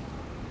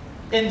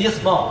 In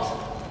this mode,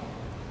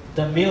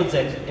 the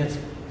music is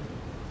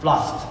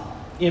blast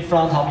in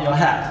front of your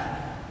head.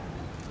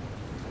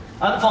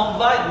 And from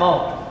wide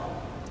mode,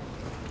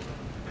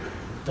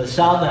 the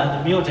sound and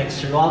the music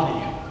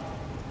surrounding you.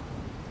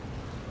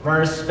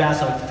 Very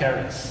special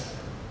experience.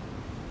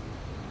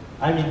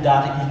 I mean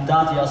that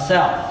indulge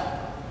yourself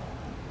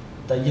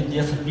in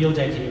this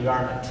music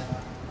environment.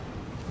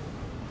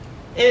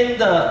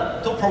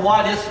 To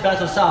provide this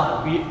special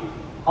sound, we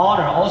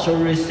Honor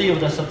also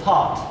received the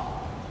support,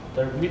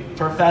 the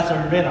Professor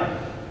Winner.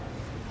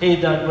 He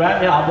is the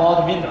Grammy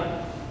Award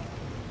winner.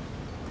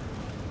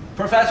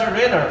 Professor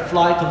Winner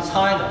fly to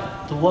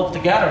China to work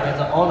together with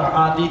the Honor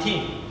R&D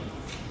team,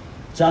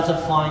 just to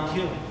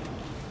fine-tune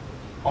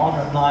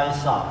Honor 9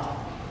 sound.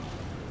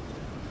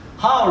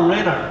 How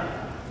Winner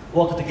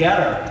work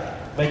together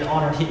with the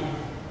Honor team.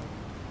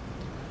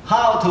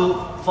 How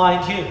to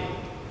fine-tune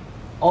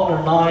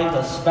Honor 9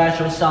 the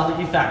special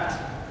sound effect.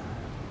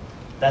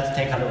 Let's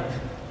take a look.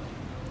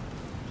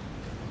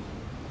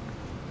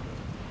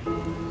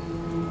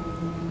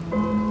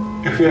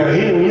 If we are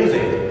hearing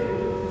music,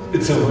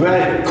 it's a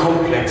very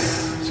complex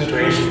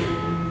situation.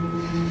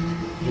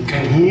 You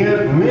can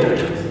hear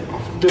millions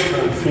of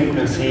different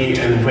frequencies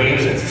and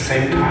waves at the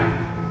same time.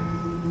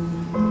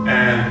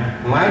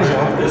 And my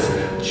job is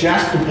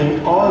just to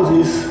bring all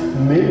these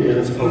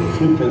millions of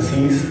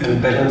frequencies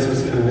and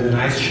balances in a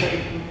nice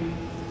shape.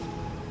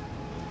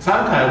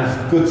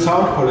 Sometimes good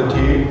sound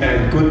quality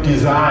and good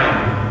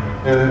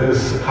design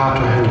is hard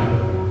to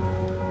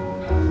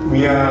handle.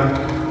 We are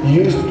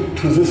used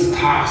to this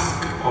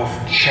task of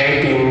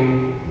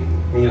shaping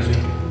music.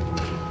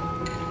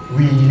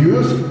 We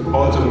use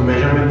all the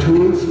measurement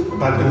tools,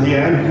 but in the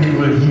end we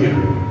will hear,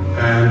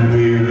 and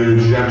we will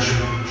judge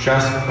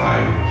just by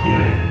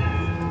hearing.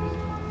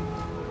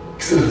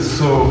 It's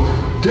so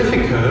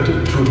difficult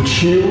to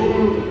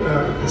tune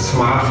a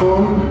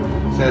smartphone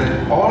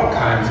that all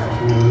kinds of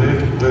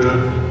music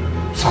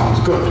will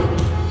sound good.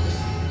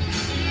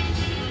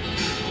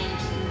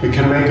 We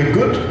can make a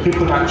good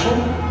reproduction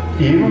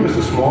even with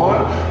a small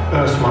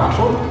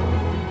smartphone,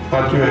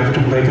 but you have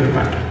to make it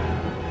right.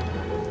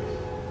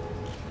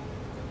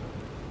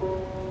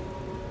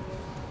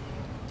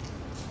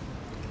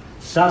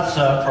 Thanks,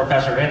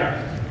 Professor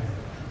Winner.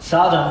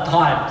 Southern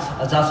times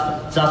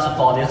just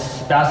for this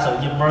special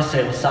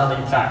immersive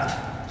sound effect.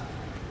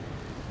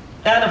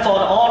 And for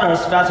the Honor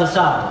special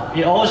sound,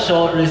 we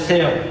also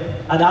receive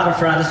another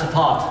friend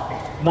support,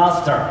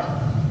 Monster.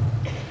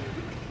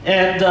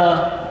 And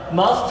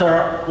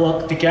Monster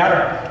work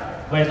together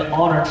with the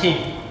Honor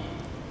team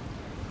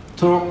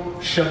to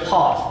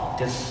support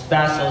this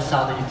special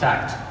sound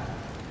effect.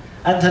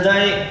 And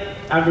today,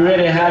 I'm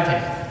really happy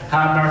to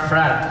have my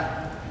friend,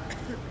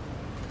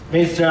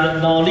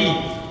 Mr. No Li,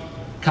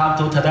 come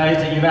to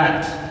today's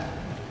event.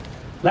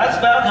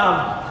 Let's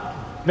welcome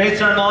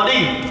Mr. No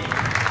Li.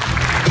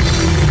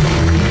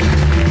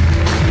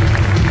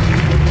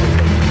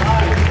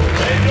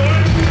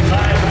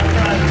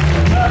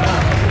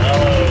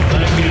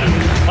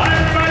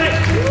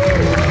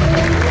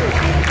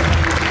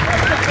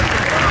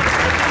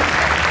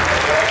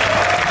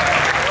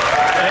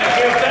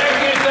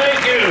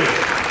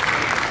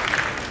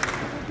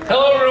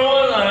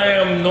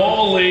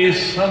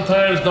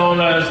 Sometimes known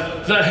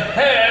as the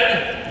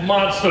head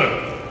monster.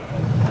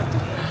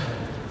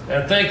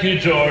 And thank you,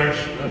 George,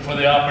 for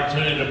the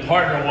opportunity to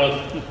partner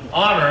with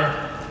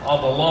Honor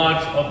on the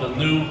launch of the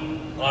new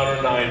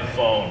Honor 9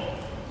 phone.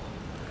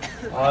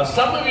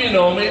 Some of you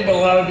know me, but a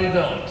lot of you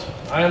don't.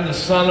 I am the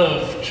son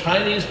of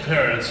Chinese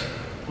parents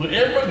who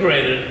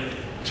immigrated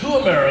to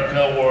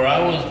America, where I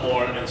was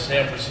born in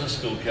San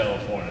Francisco,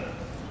 California.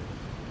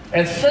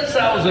 And since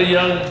I was a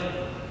young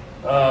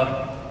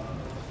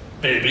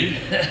baby,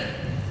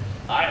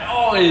 I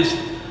always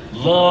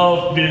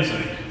loved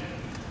music.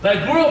 I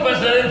grew up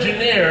as an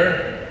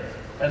engineer,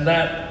 and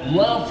that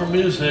love for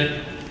music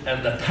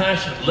and the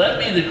passion led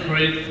me to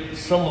create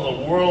some of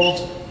the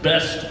world's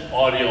best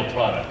audio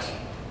products.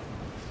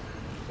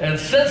 And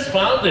since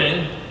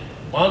founding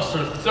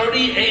Monster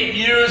 38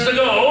 years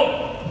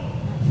ago,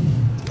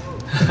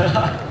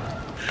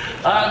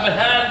 I've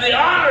had the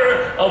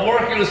honor of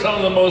working with some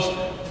of the most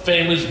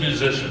famous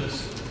musicians.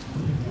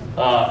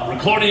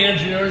 Recording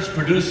engineers,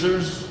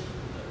 producers.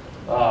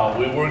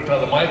 We worked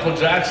on the Michael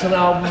Jackson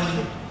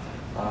album.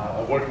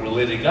 I worked with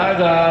Lady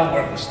Gaga,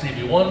 worked with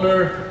Stevie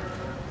Wonder,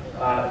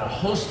 and a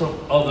host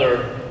of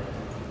other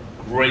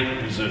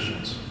great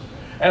musicians.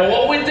 And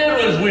what we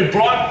did was we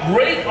brought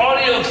great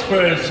audio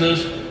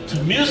experiences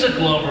to music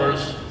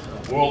lovers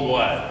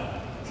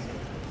worldwide.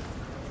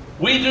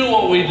 We do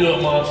what we do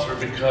at Monster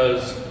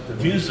because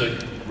the music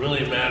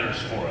really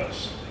matters for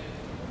us.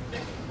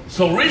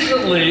 So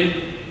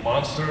recently,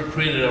 Monster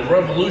created a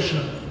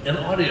revolution in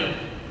audio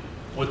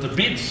with the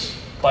Beats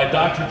by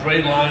Dr.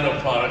 Dre line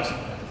of products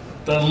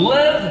that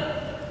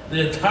led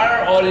the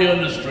entire audio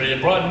industry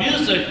and brought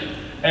music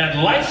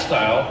and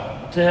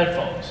lifestyle to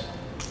headphones.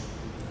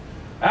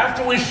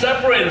 After we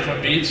separated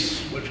from Beats,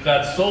 which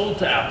got sold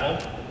to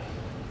Apple,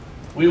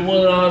 we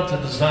went on to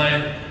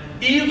design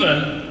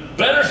even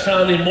better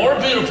sounding, more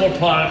beautiful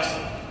products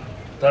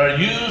that are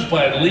used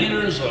by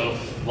leaders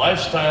of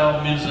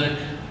lifestyle, music,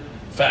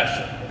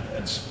 fashion,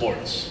 and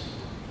sports.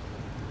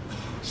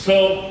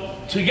 So,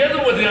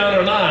 together with the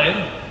Honor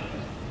 9,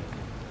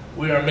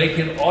 we are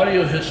making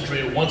audio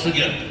history once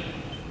again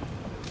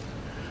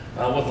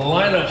with a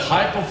line of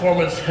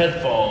high-performance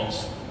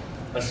headphones,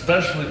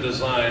 especially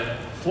designed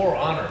for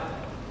Honor.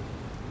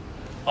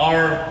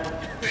 Our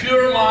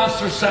pure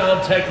Monster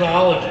sound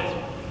technology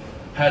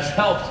has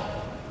helped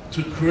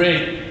to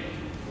create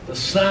the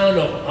sound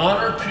of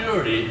Honor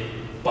purity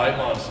by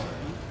Monster,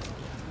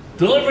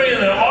 delivering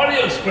an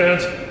audio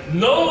experience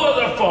no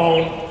other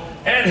phone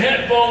and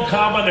headphone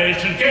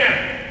combination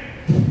can.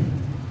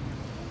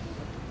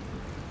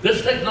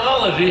 This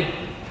technology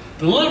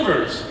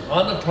delivers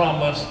on the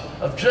promise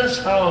of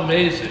just how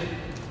amazing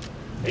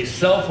a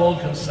cell phone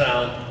can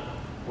sound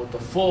with the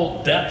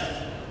full depth,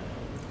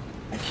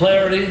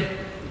 clarity,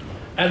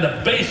 and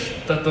the bass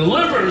that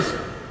delivers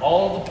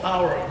all of the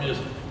power of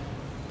music.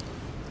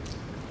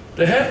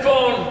 The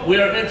headphone we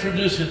are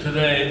introducing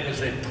today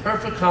is a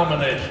perfect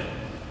combination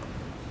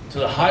to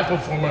the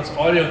high-performance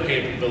audio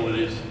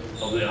capabilities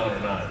of the Honor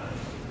 9.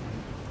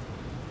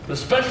 The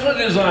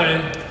specially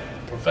designed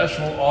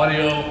professional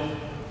audio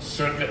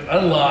circuit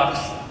unlocks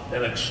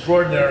an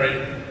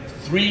extraordinary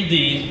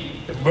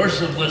 3D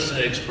immersive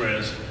listening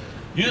experience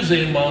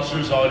using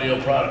Monster's audio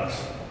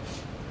products.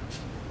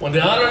 When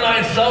the Honor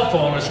 9 cell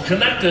phone is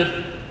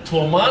connected to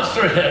a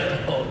Monster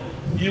headphone,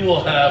 you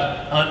will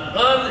have an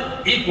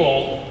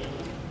unequaled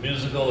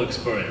musical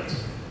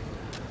experience.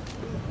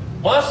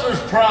 Monster is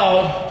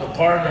proud to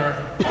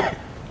partner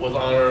with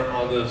Honor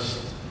on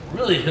this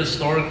really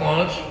historic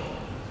launch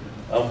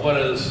of what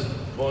is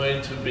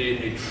going to be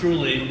a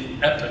truly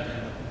epic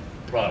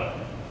product.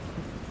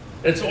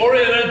 It's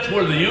oriented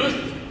toward the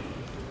youth,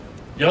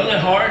 young at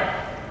heart,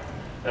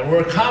 and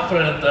we're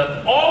confident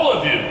that all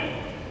of you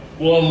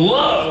will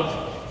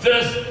love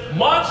this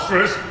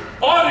monstrous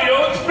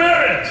audio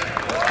experience.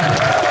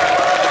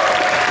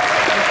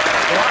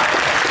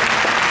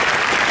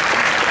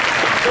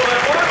 So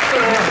at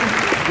Monster,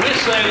 we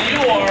say you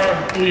are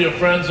who your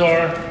friends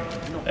are,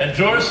 and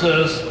George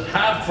says,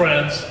 have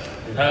friends,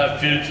 have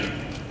future.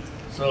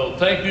 So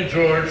thank you,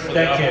 George, for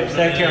the opportunity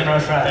thank you, my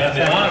friend. And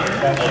the honor.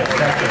 Thank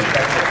you.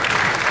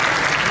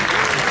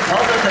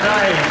 Also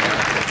today,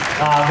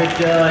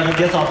 in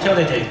this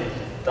opportunity,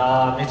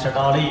 Mr.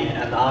 Nali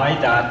and I,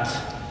 that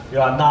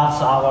you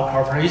announce our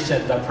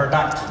corporation, the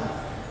product,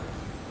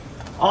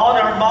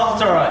 Honor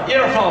Monster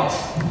earphones.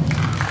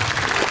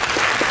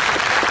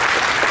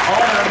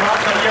 Honor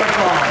Monster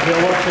earphones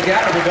will work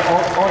together with the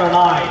Honor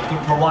 9 to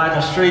provide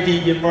a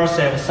 3D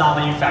immersive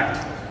sound effect.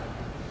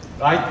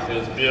 Right?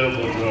 It's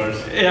beautiful, George.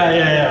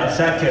 Yeah.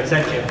 Thank you.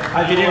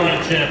 I believe you're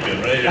a champion,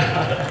 right here.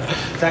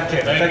 Thank you.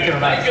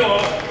 Thank you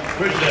all.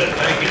 Appreciate it.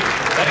 Thank you.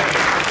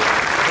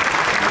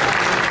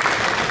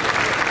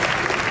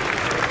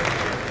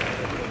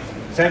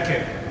 Thank you,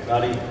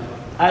 Raleigh.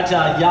 As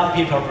a young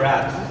people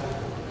brand,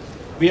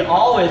 we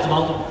always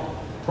want to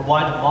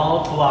provide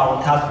more to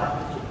our customer.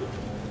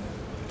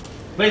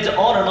 With the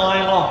Honor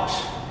 9 launch,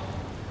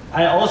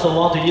 I also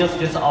want to use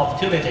this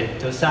opportunity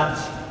to thank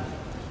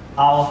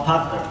our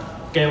partner,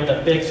 gave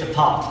the big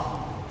support.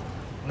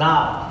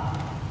 Now,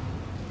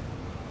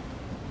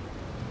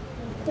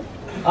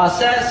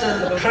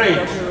 Assassin's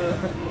Creed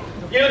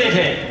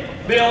Unity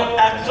will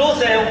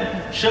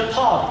exclusive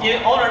support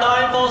in Honor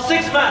 9 for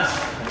 6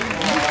 months.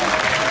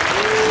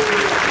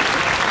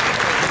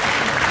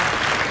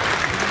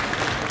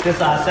 This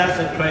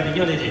Assassin's Creed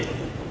Unity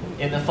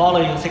in the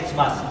following 6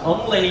 months,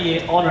 only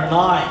in Honor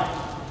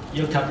 9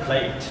 you can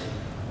play it.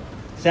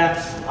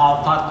 Thanks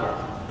our partner.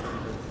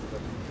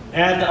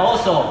 And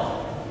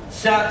also,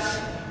 thanks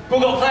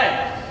Google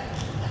Play.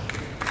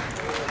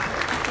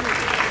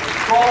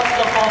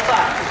 For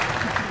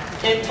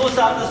fact, in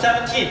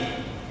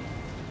 2017,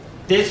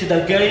 this is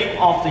the game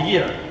of the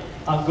year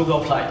on Google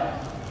Play.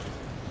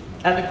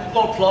 And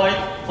Google Play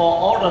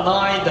for Honor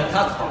 9, the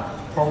customer,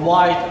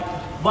 provide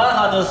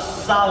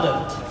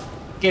 100,000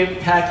 game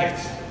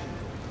packets.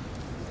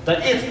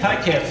 Each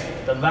package,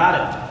 the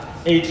value,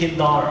 $18.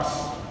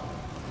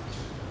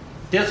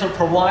 This will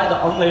provide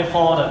only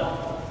for the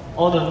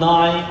Honor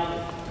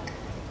 9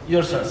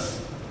 users.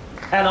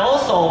 And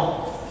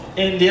also,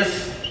 in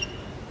this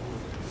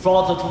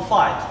 4 to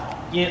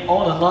 5, in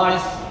Honor 9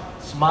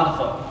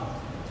 smartphone,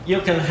 you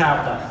can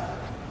have the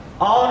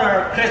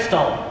Honor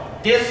Crystal,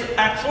 this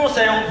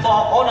exclusive for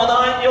Honor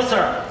 9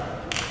 user.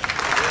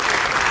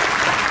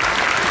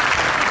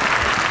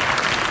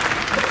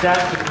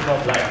 Thanks to Google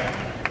Play.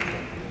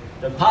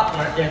 The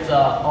partner is the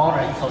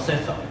Honor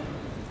ecosystem.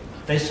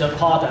 They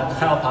support and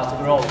help us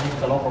grow in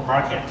the global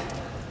market.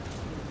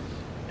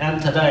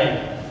 And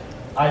today,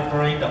 I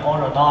bring the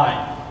Honor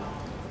 9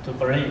 to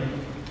bring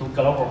to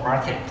global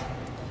market.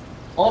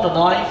 Honor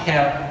 9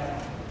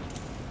 have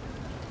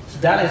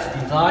stylish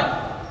design,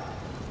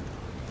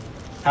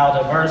 have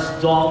a very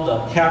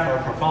strong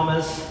camera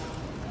performance,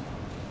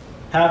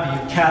 have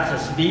you catch the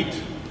speed,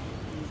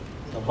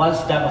 one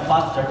step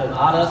faster than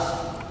others,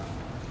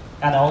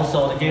 and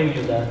also give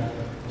you the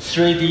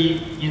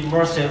 3D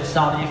immersive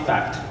sound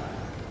effect.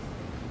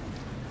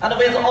 And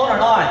with Honor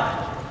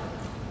 9,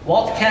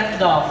 what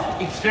kind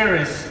of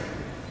experience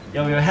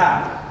you will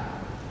have?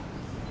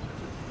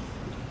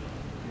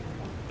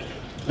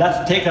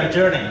 Let's take a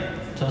journey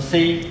to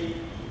see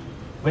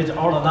with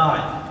Honor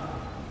 9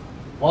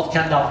 what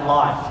kind of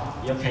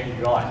life you can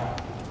enjoy.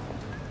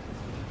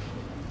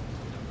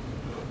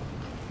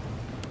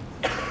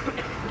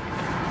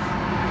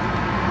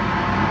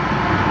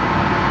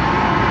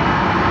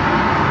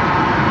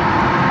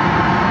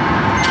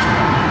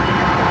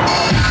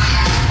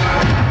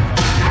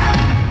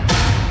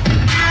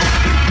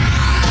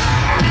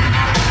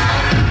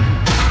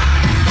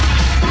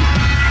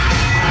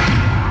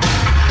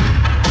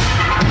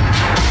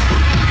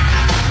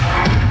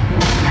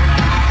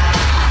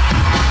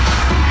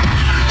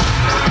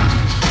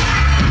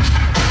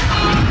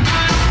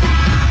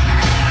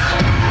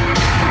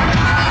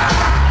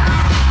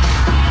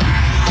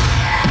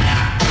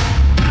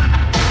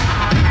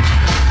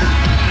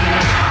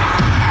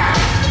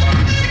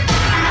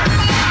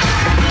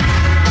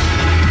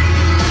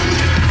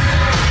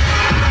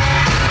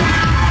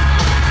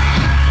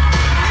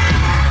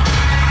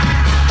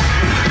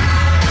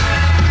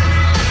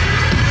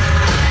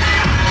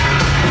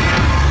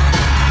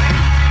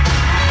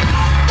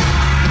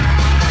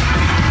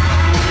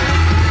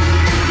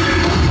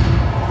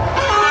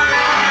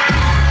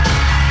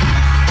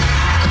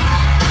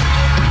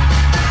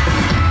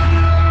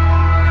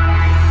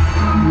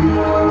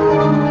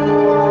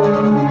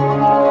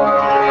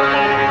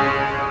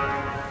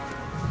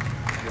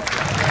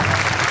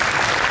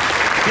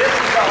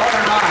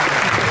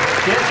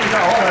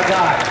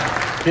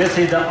 This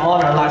is the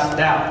Honor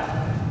lifestyle.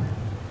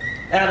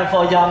 And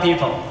for young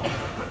people,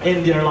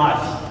 in their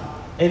life,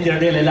 in their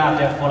daily life,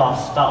 they're full of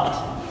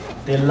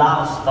stuff. They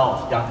love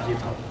stuff, young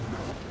people.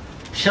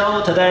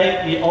 So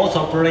today, we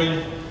also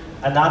bring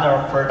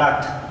another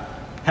product,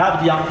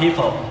 help young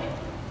people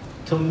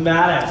to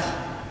manage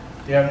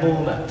their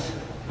movement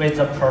with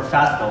a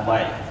professional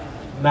way,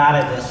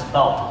 manage the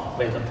stuff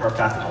with a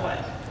professional way.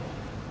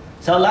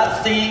 So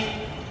let's see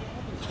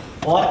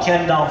what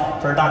kind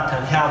of product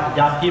can help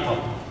young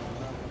people.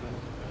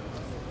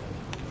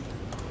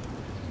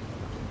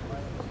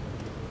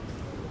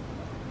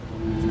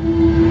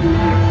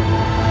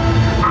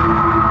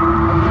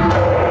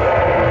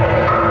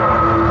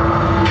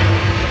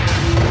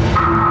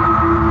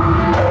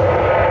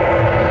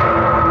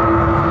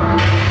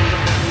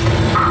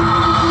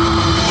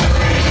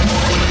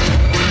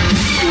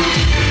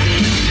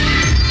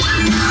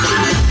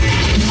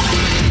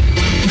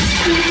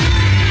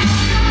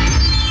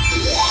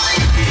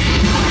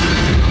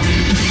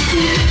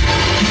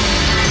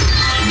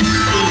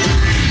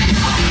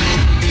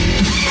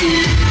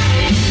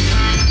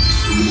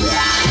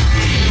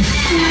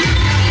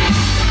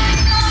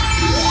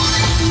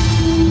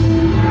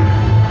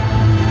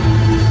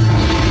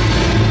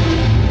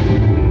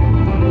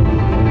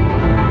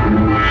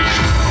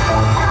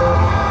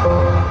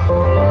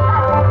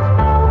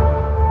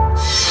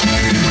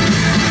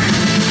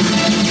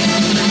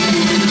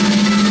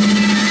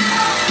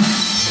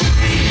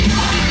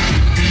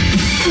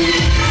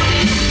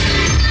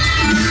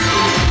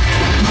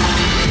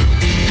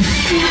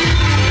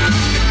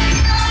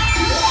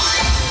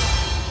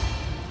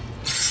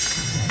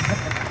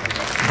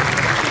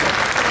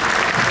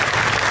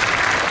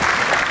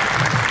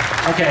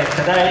 Okay,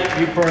 today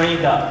we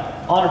bring the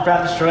Honor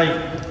Band 3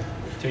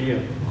 to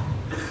you.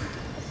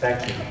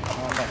 Thank you.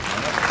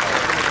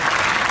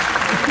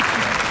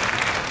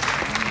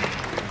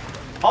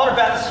 Honor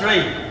Band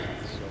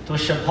 3 to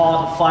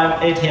support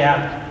 5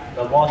 ATM,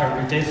 the water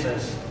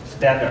resistance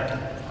standard.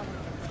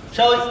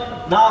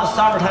 So now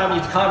summertime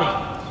is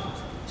coming.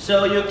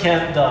 So you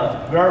can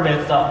wear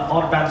with the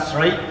Honor Band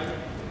 3,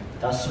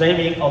 the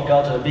swimming or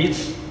go to the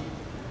beach,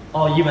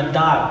 or even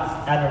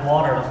dive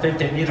underwater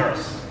 50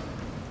 meters.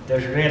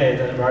 There's really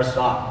very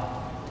strong.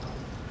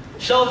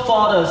 So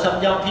for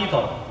some young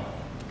people,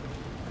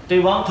 they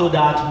want to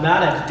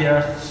manage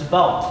their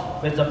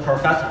sport with a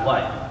professional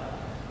way.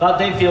 But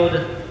they feel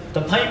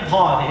the pain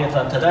point is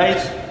that today,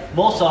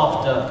 most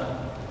of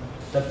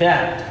the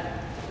band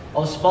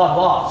or sport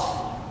watch,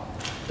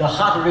 the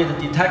heart rate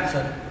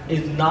detection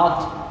is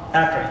not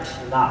accurate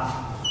enough.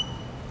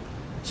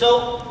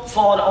 So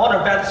for the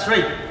Honor Band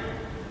 3,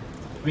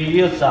 we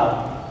use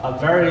a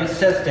very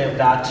sensitive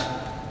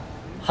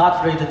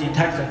heart rate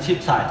detection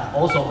chipset,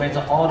 also with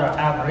the Honor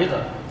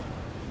algorithm,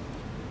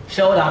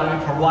 so that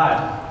we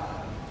provide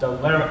the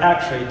very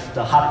accurate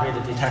heart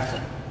rate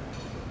detection.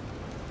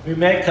 We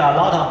make a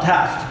lot of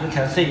tests. You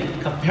can see,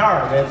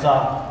 compared with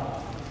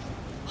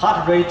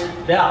heart rate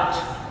belt.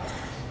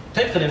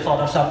 Typically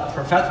for some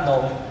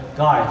professional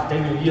guys, they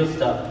will use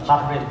the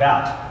heart rate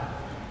belt.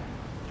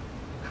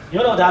 You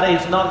know that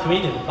it's not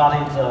convenient,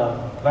 but it's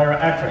very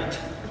accurate.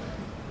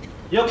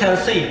 You can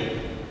see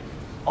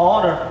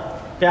on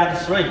band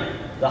 3,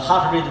 the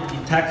heart rate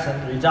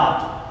detection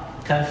result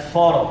can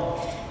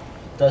follow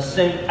the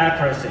same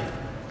accuracy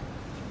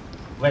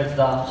with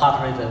the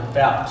heart rate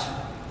belt.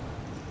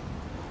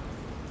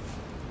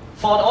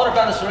 For the order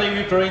band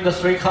 3, we bring the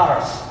 3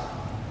 colors: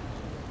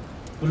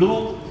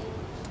 blue,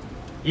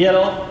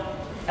 yellow,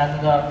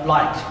 and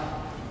light.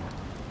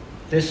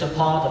 They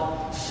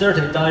support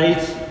 30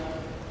 days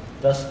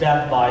the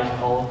standby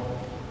or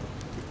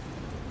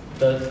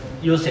the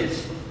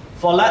usage.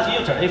 For light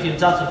user, if you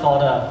just for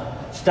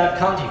the step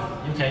counting,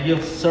 you can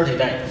use 30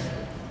 days.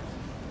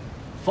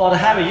 For the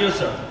heavy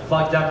user,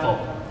 for example,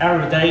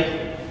 every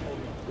day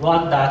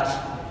run that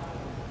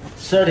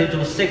 30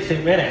 to 60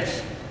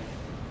 minutes,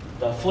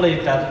 the fully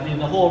that in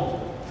the whole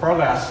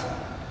progress,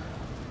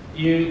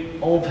 you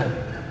open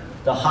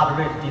the heart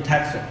rate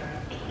detection,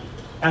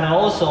 and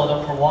also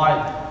the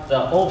provide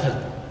the open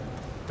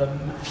the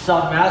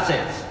some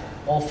message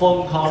or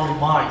phone call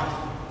remind,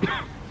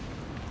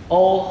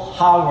 all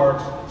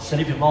Harvard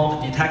sleep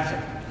mode detection.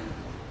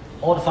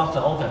 All the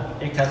function open,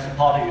 it can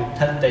support you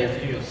 10 days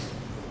use.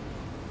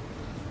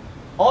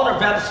 Order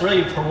band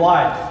 3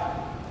 provides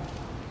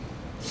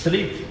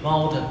sleep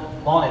mode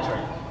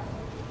monitoring.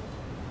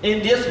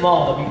 In this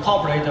mode, we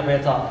cooperate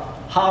with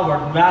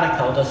Harvard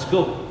Medical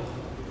School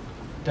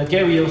to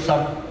give you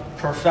some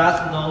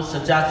professional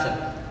suggestion,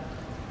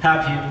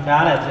 help you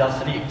manage your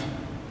sleep.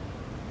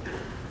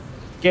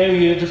 Give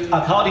you,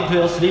 according to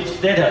your sleep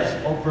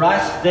status or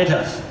breath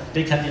status,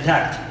 they can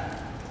detect.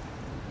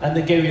 And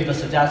they give you the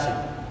suggestion.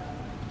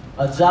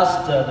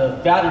 Adjust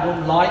the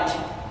bedroom light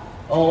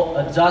or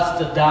adjust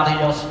that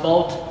your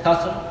sport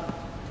custom.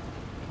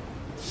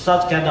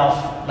 Such kind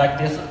of like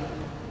this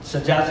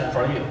suggestion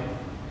for you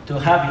to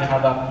help you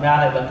have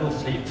a good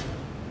sleep.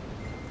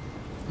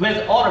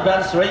 With order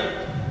band 3,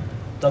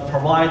 the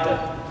provider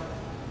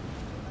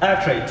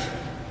accurate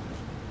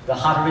the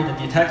heart rate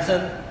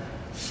detection,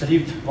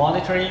 sleep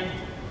monitoring,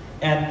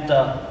 and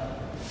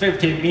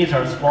 50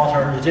 meters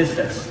water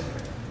resistance.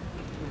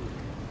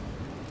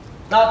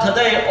 Now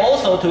today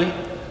also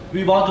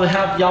we want to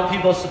help young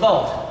people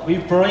sport. We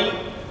bring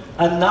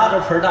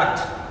another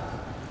product,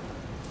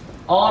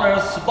 Honor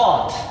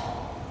Sport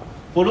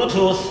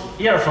Bluetooth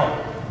earphone.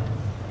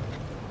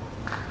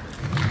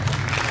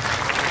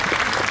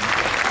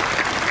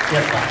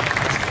 Yes,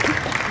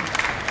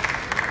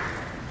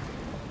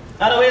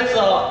 and with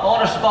the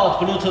Honor Sport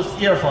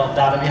Bluetooth earphone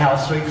that we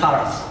have 3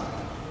 colors: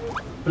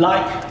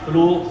 black,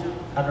 blue,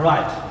 and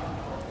red.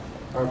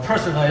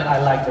 Personally,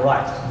 I like the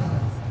red.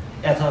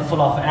 It's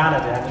full of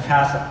energy and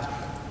passion.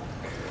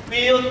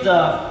 We use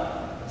the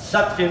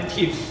shark fin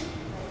tips.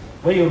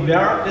 When you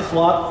wear this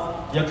one,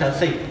 you can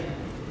see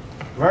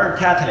very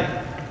tightly.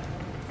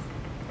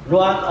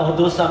 Run or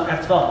do some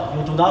export,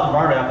 you do not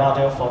worry about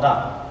your fall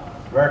down.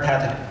 Very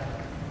tightly.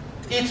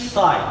 Each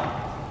side,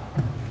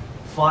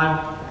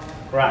 5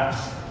 grams.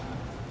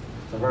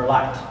 So very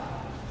light.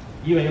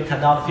 Even you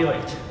cannot feel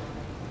it.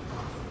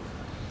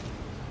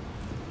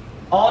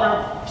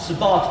 Honor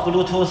Sport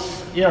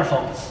Bluetooth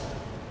earphones.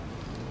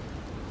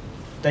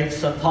 They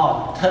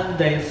support 10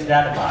 days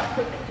standby.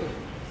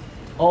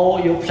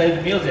 Or you play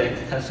the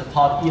music can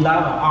support 11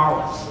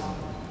 hours.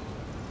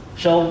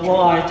 So when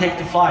I take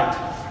the flight,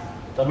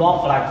 the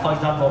long flight, for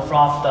example,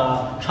 from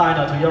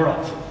China to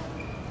Europe,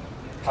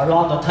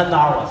 around 10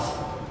 hours.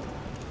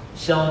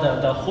 So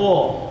the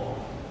whole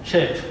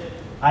trip,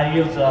 I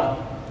use the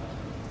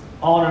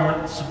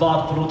Honor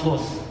Sport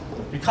Bluetooth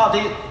because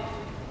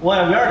when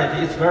I wear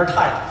it, it's very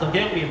tight, so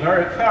give me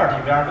very quiet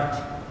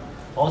environment.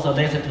 Also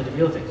listen to the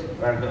music,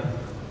 very good.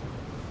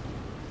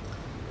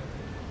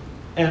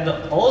 And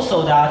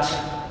also that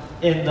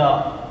in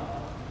the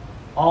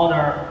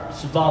Honor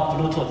Sport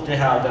Bluetooth, they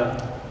have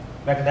the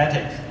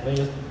magnetic.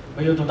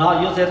 When you do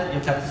not use it, you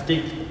can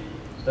stick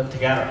them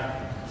together,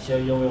 so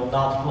you will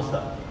not lose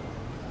them.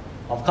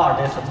 Of course,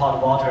 they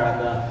support water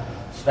and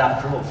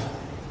sweat proof.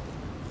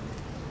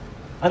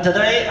 And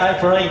today I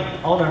bring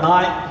Honor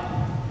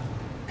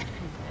 9,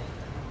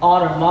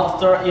 Honor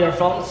Monster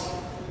earphones,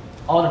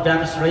 Honor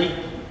Band 3,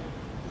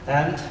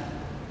 and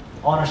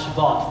Honor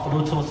Sport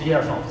Bluetooth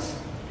earphones.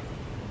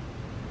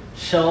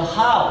 Show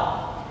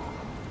how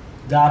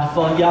that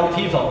for young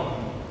people,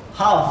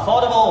 how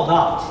affordable or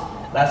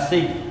not. Let's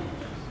see.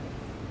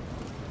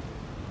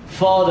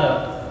 For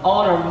the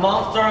Honor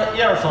Monster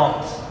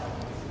earphones,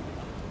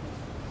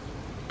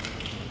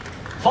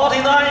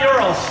 49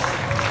 euros.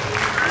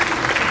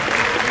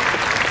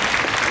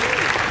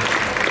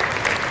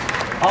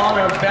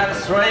 Honor Band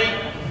 3,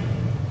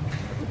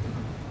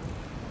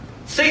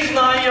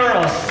 69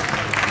 euros.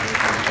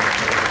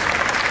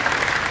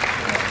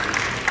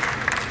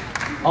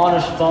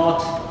 Honor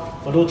Sport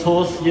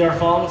Bluetooth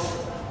earphones,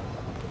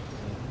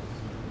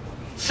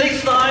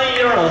 69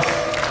 euros.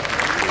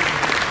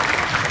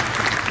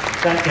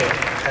 Thank you.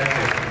 Thank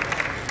you.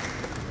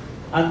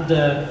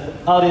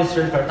 and all these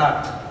three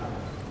products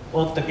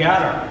work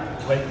together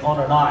with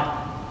Honor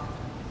 9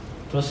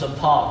 to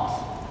support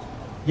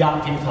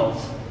young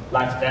people's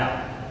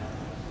lifestyle,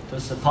 to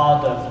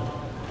support them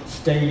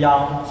stay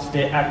young,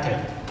 stay active.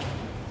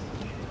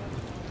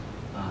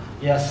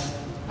 Yes,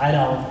 I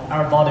know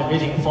everybody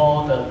waiting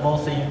for the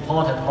most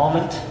important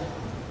moment.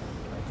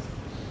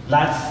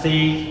 Let's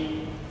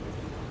see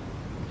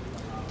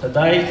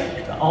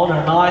today the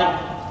Honor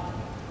 9.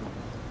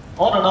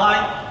 Honor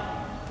 9,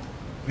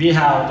 we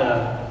have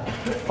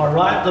the, for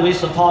RAM we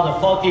support the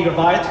 4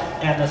 GB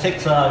and the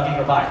 6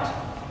 GB.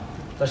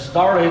 The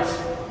storage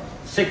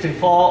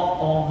 64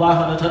 or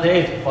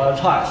 128 for your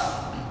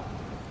choice.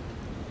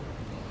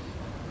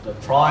 The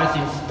price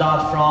is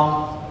start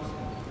from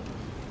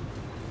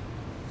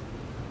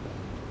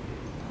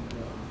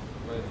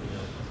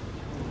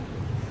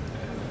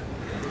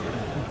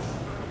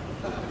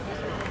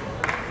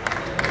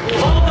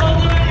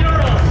 €4,000.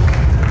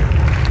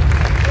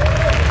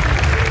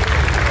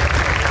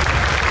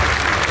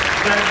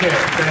 Thank you,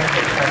 thank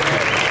you, thank you.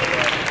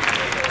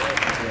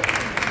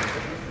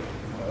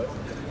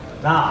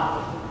 Now,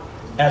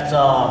 it's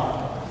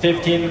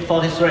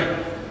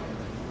 15:43.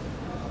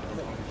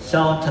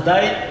 So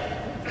today,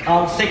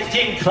 on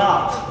 16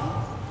 o'clock,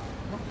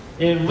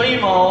 in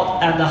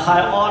Vimo and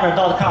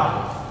HighHonor.com,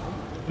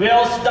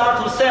 we'll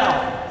start to sell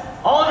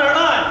Honor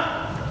 9.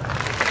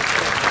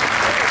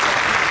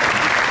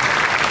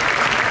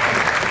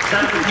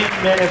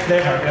 17 minutes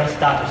later, we'll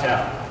start to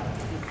sell.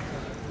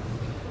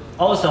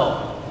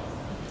 Also,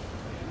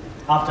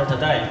 after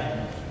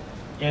today,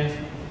 in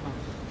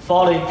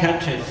following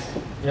countries,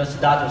 we'll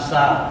start to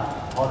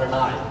sell Honor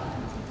 9.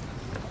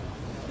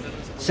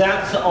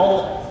 Thanks to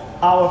all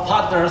our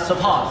partners'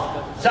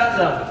 support. Thank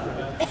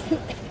them.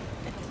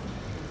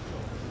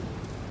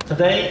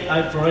 Today,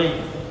 I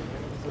bring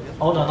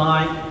Honor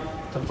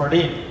 9 to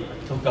Berlin,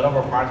 to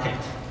global market.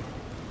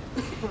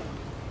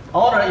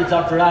 Honor is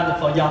a brand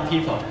for young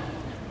people.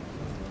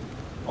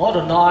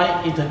 Honor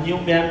 9 is a new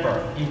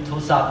member in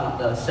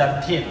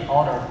 2017.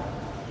 Honor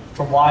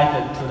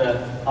provided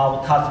to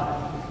our customer.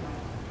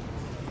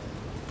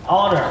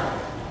 Honor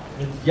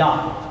means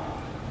young.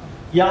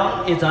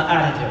 Young is an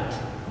attitude,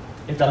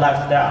 it's a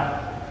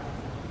lifestyle.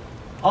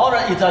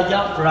 Honor is a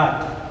young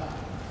brand.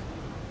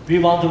 We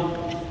want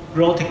to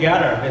grow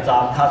together with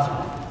our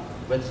customer,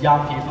 with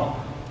young people.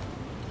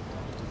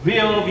 We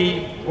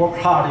will work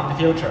hard in the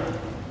future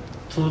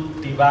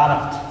to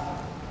develop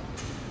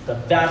the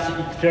best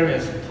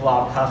experience to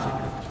our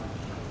customer.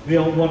 We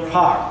will work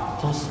hard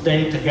to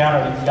stay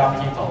together with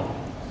young people.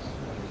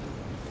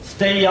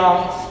 Stay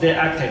young, stay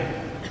active.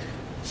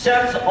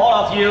 Thanks all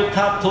of you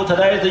come to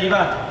today's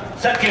event.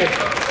 Thank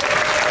you.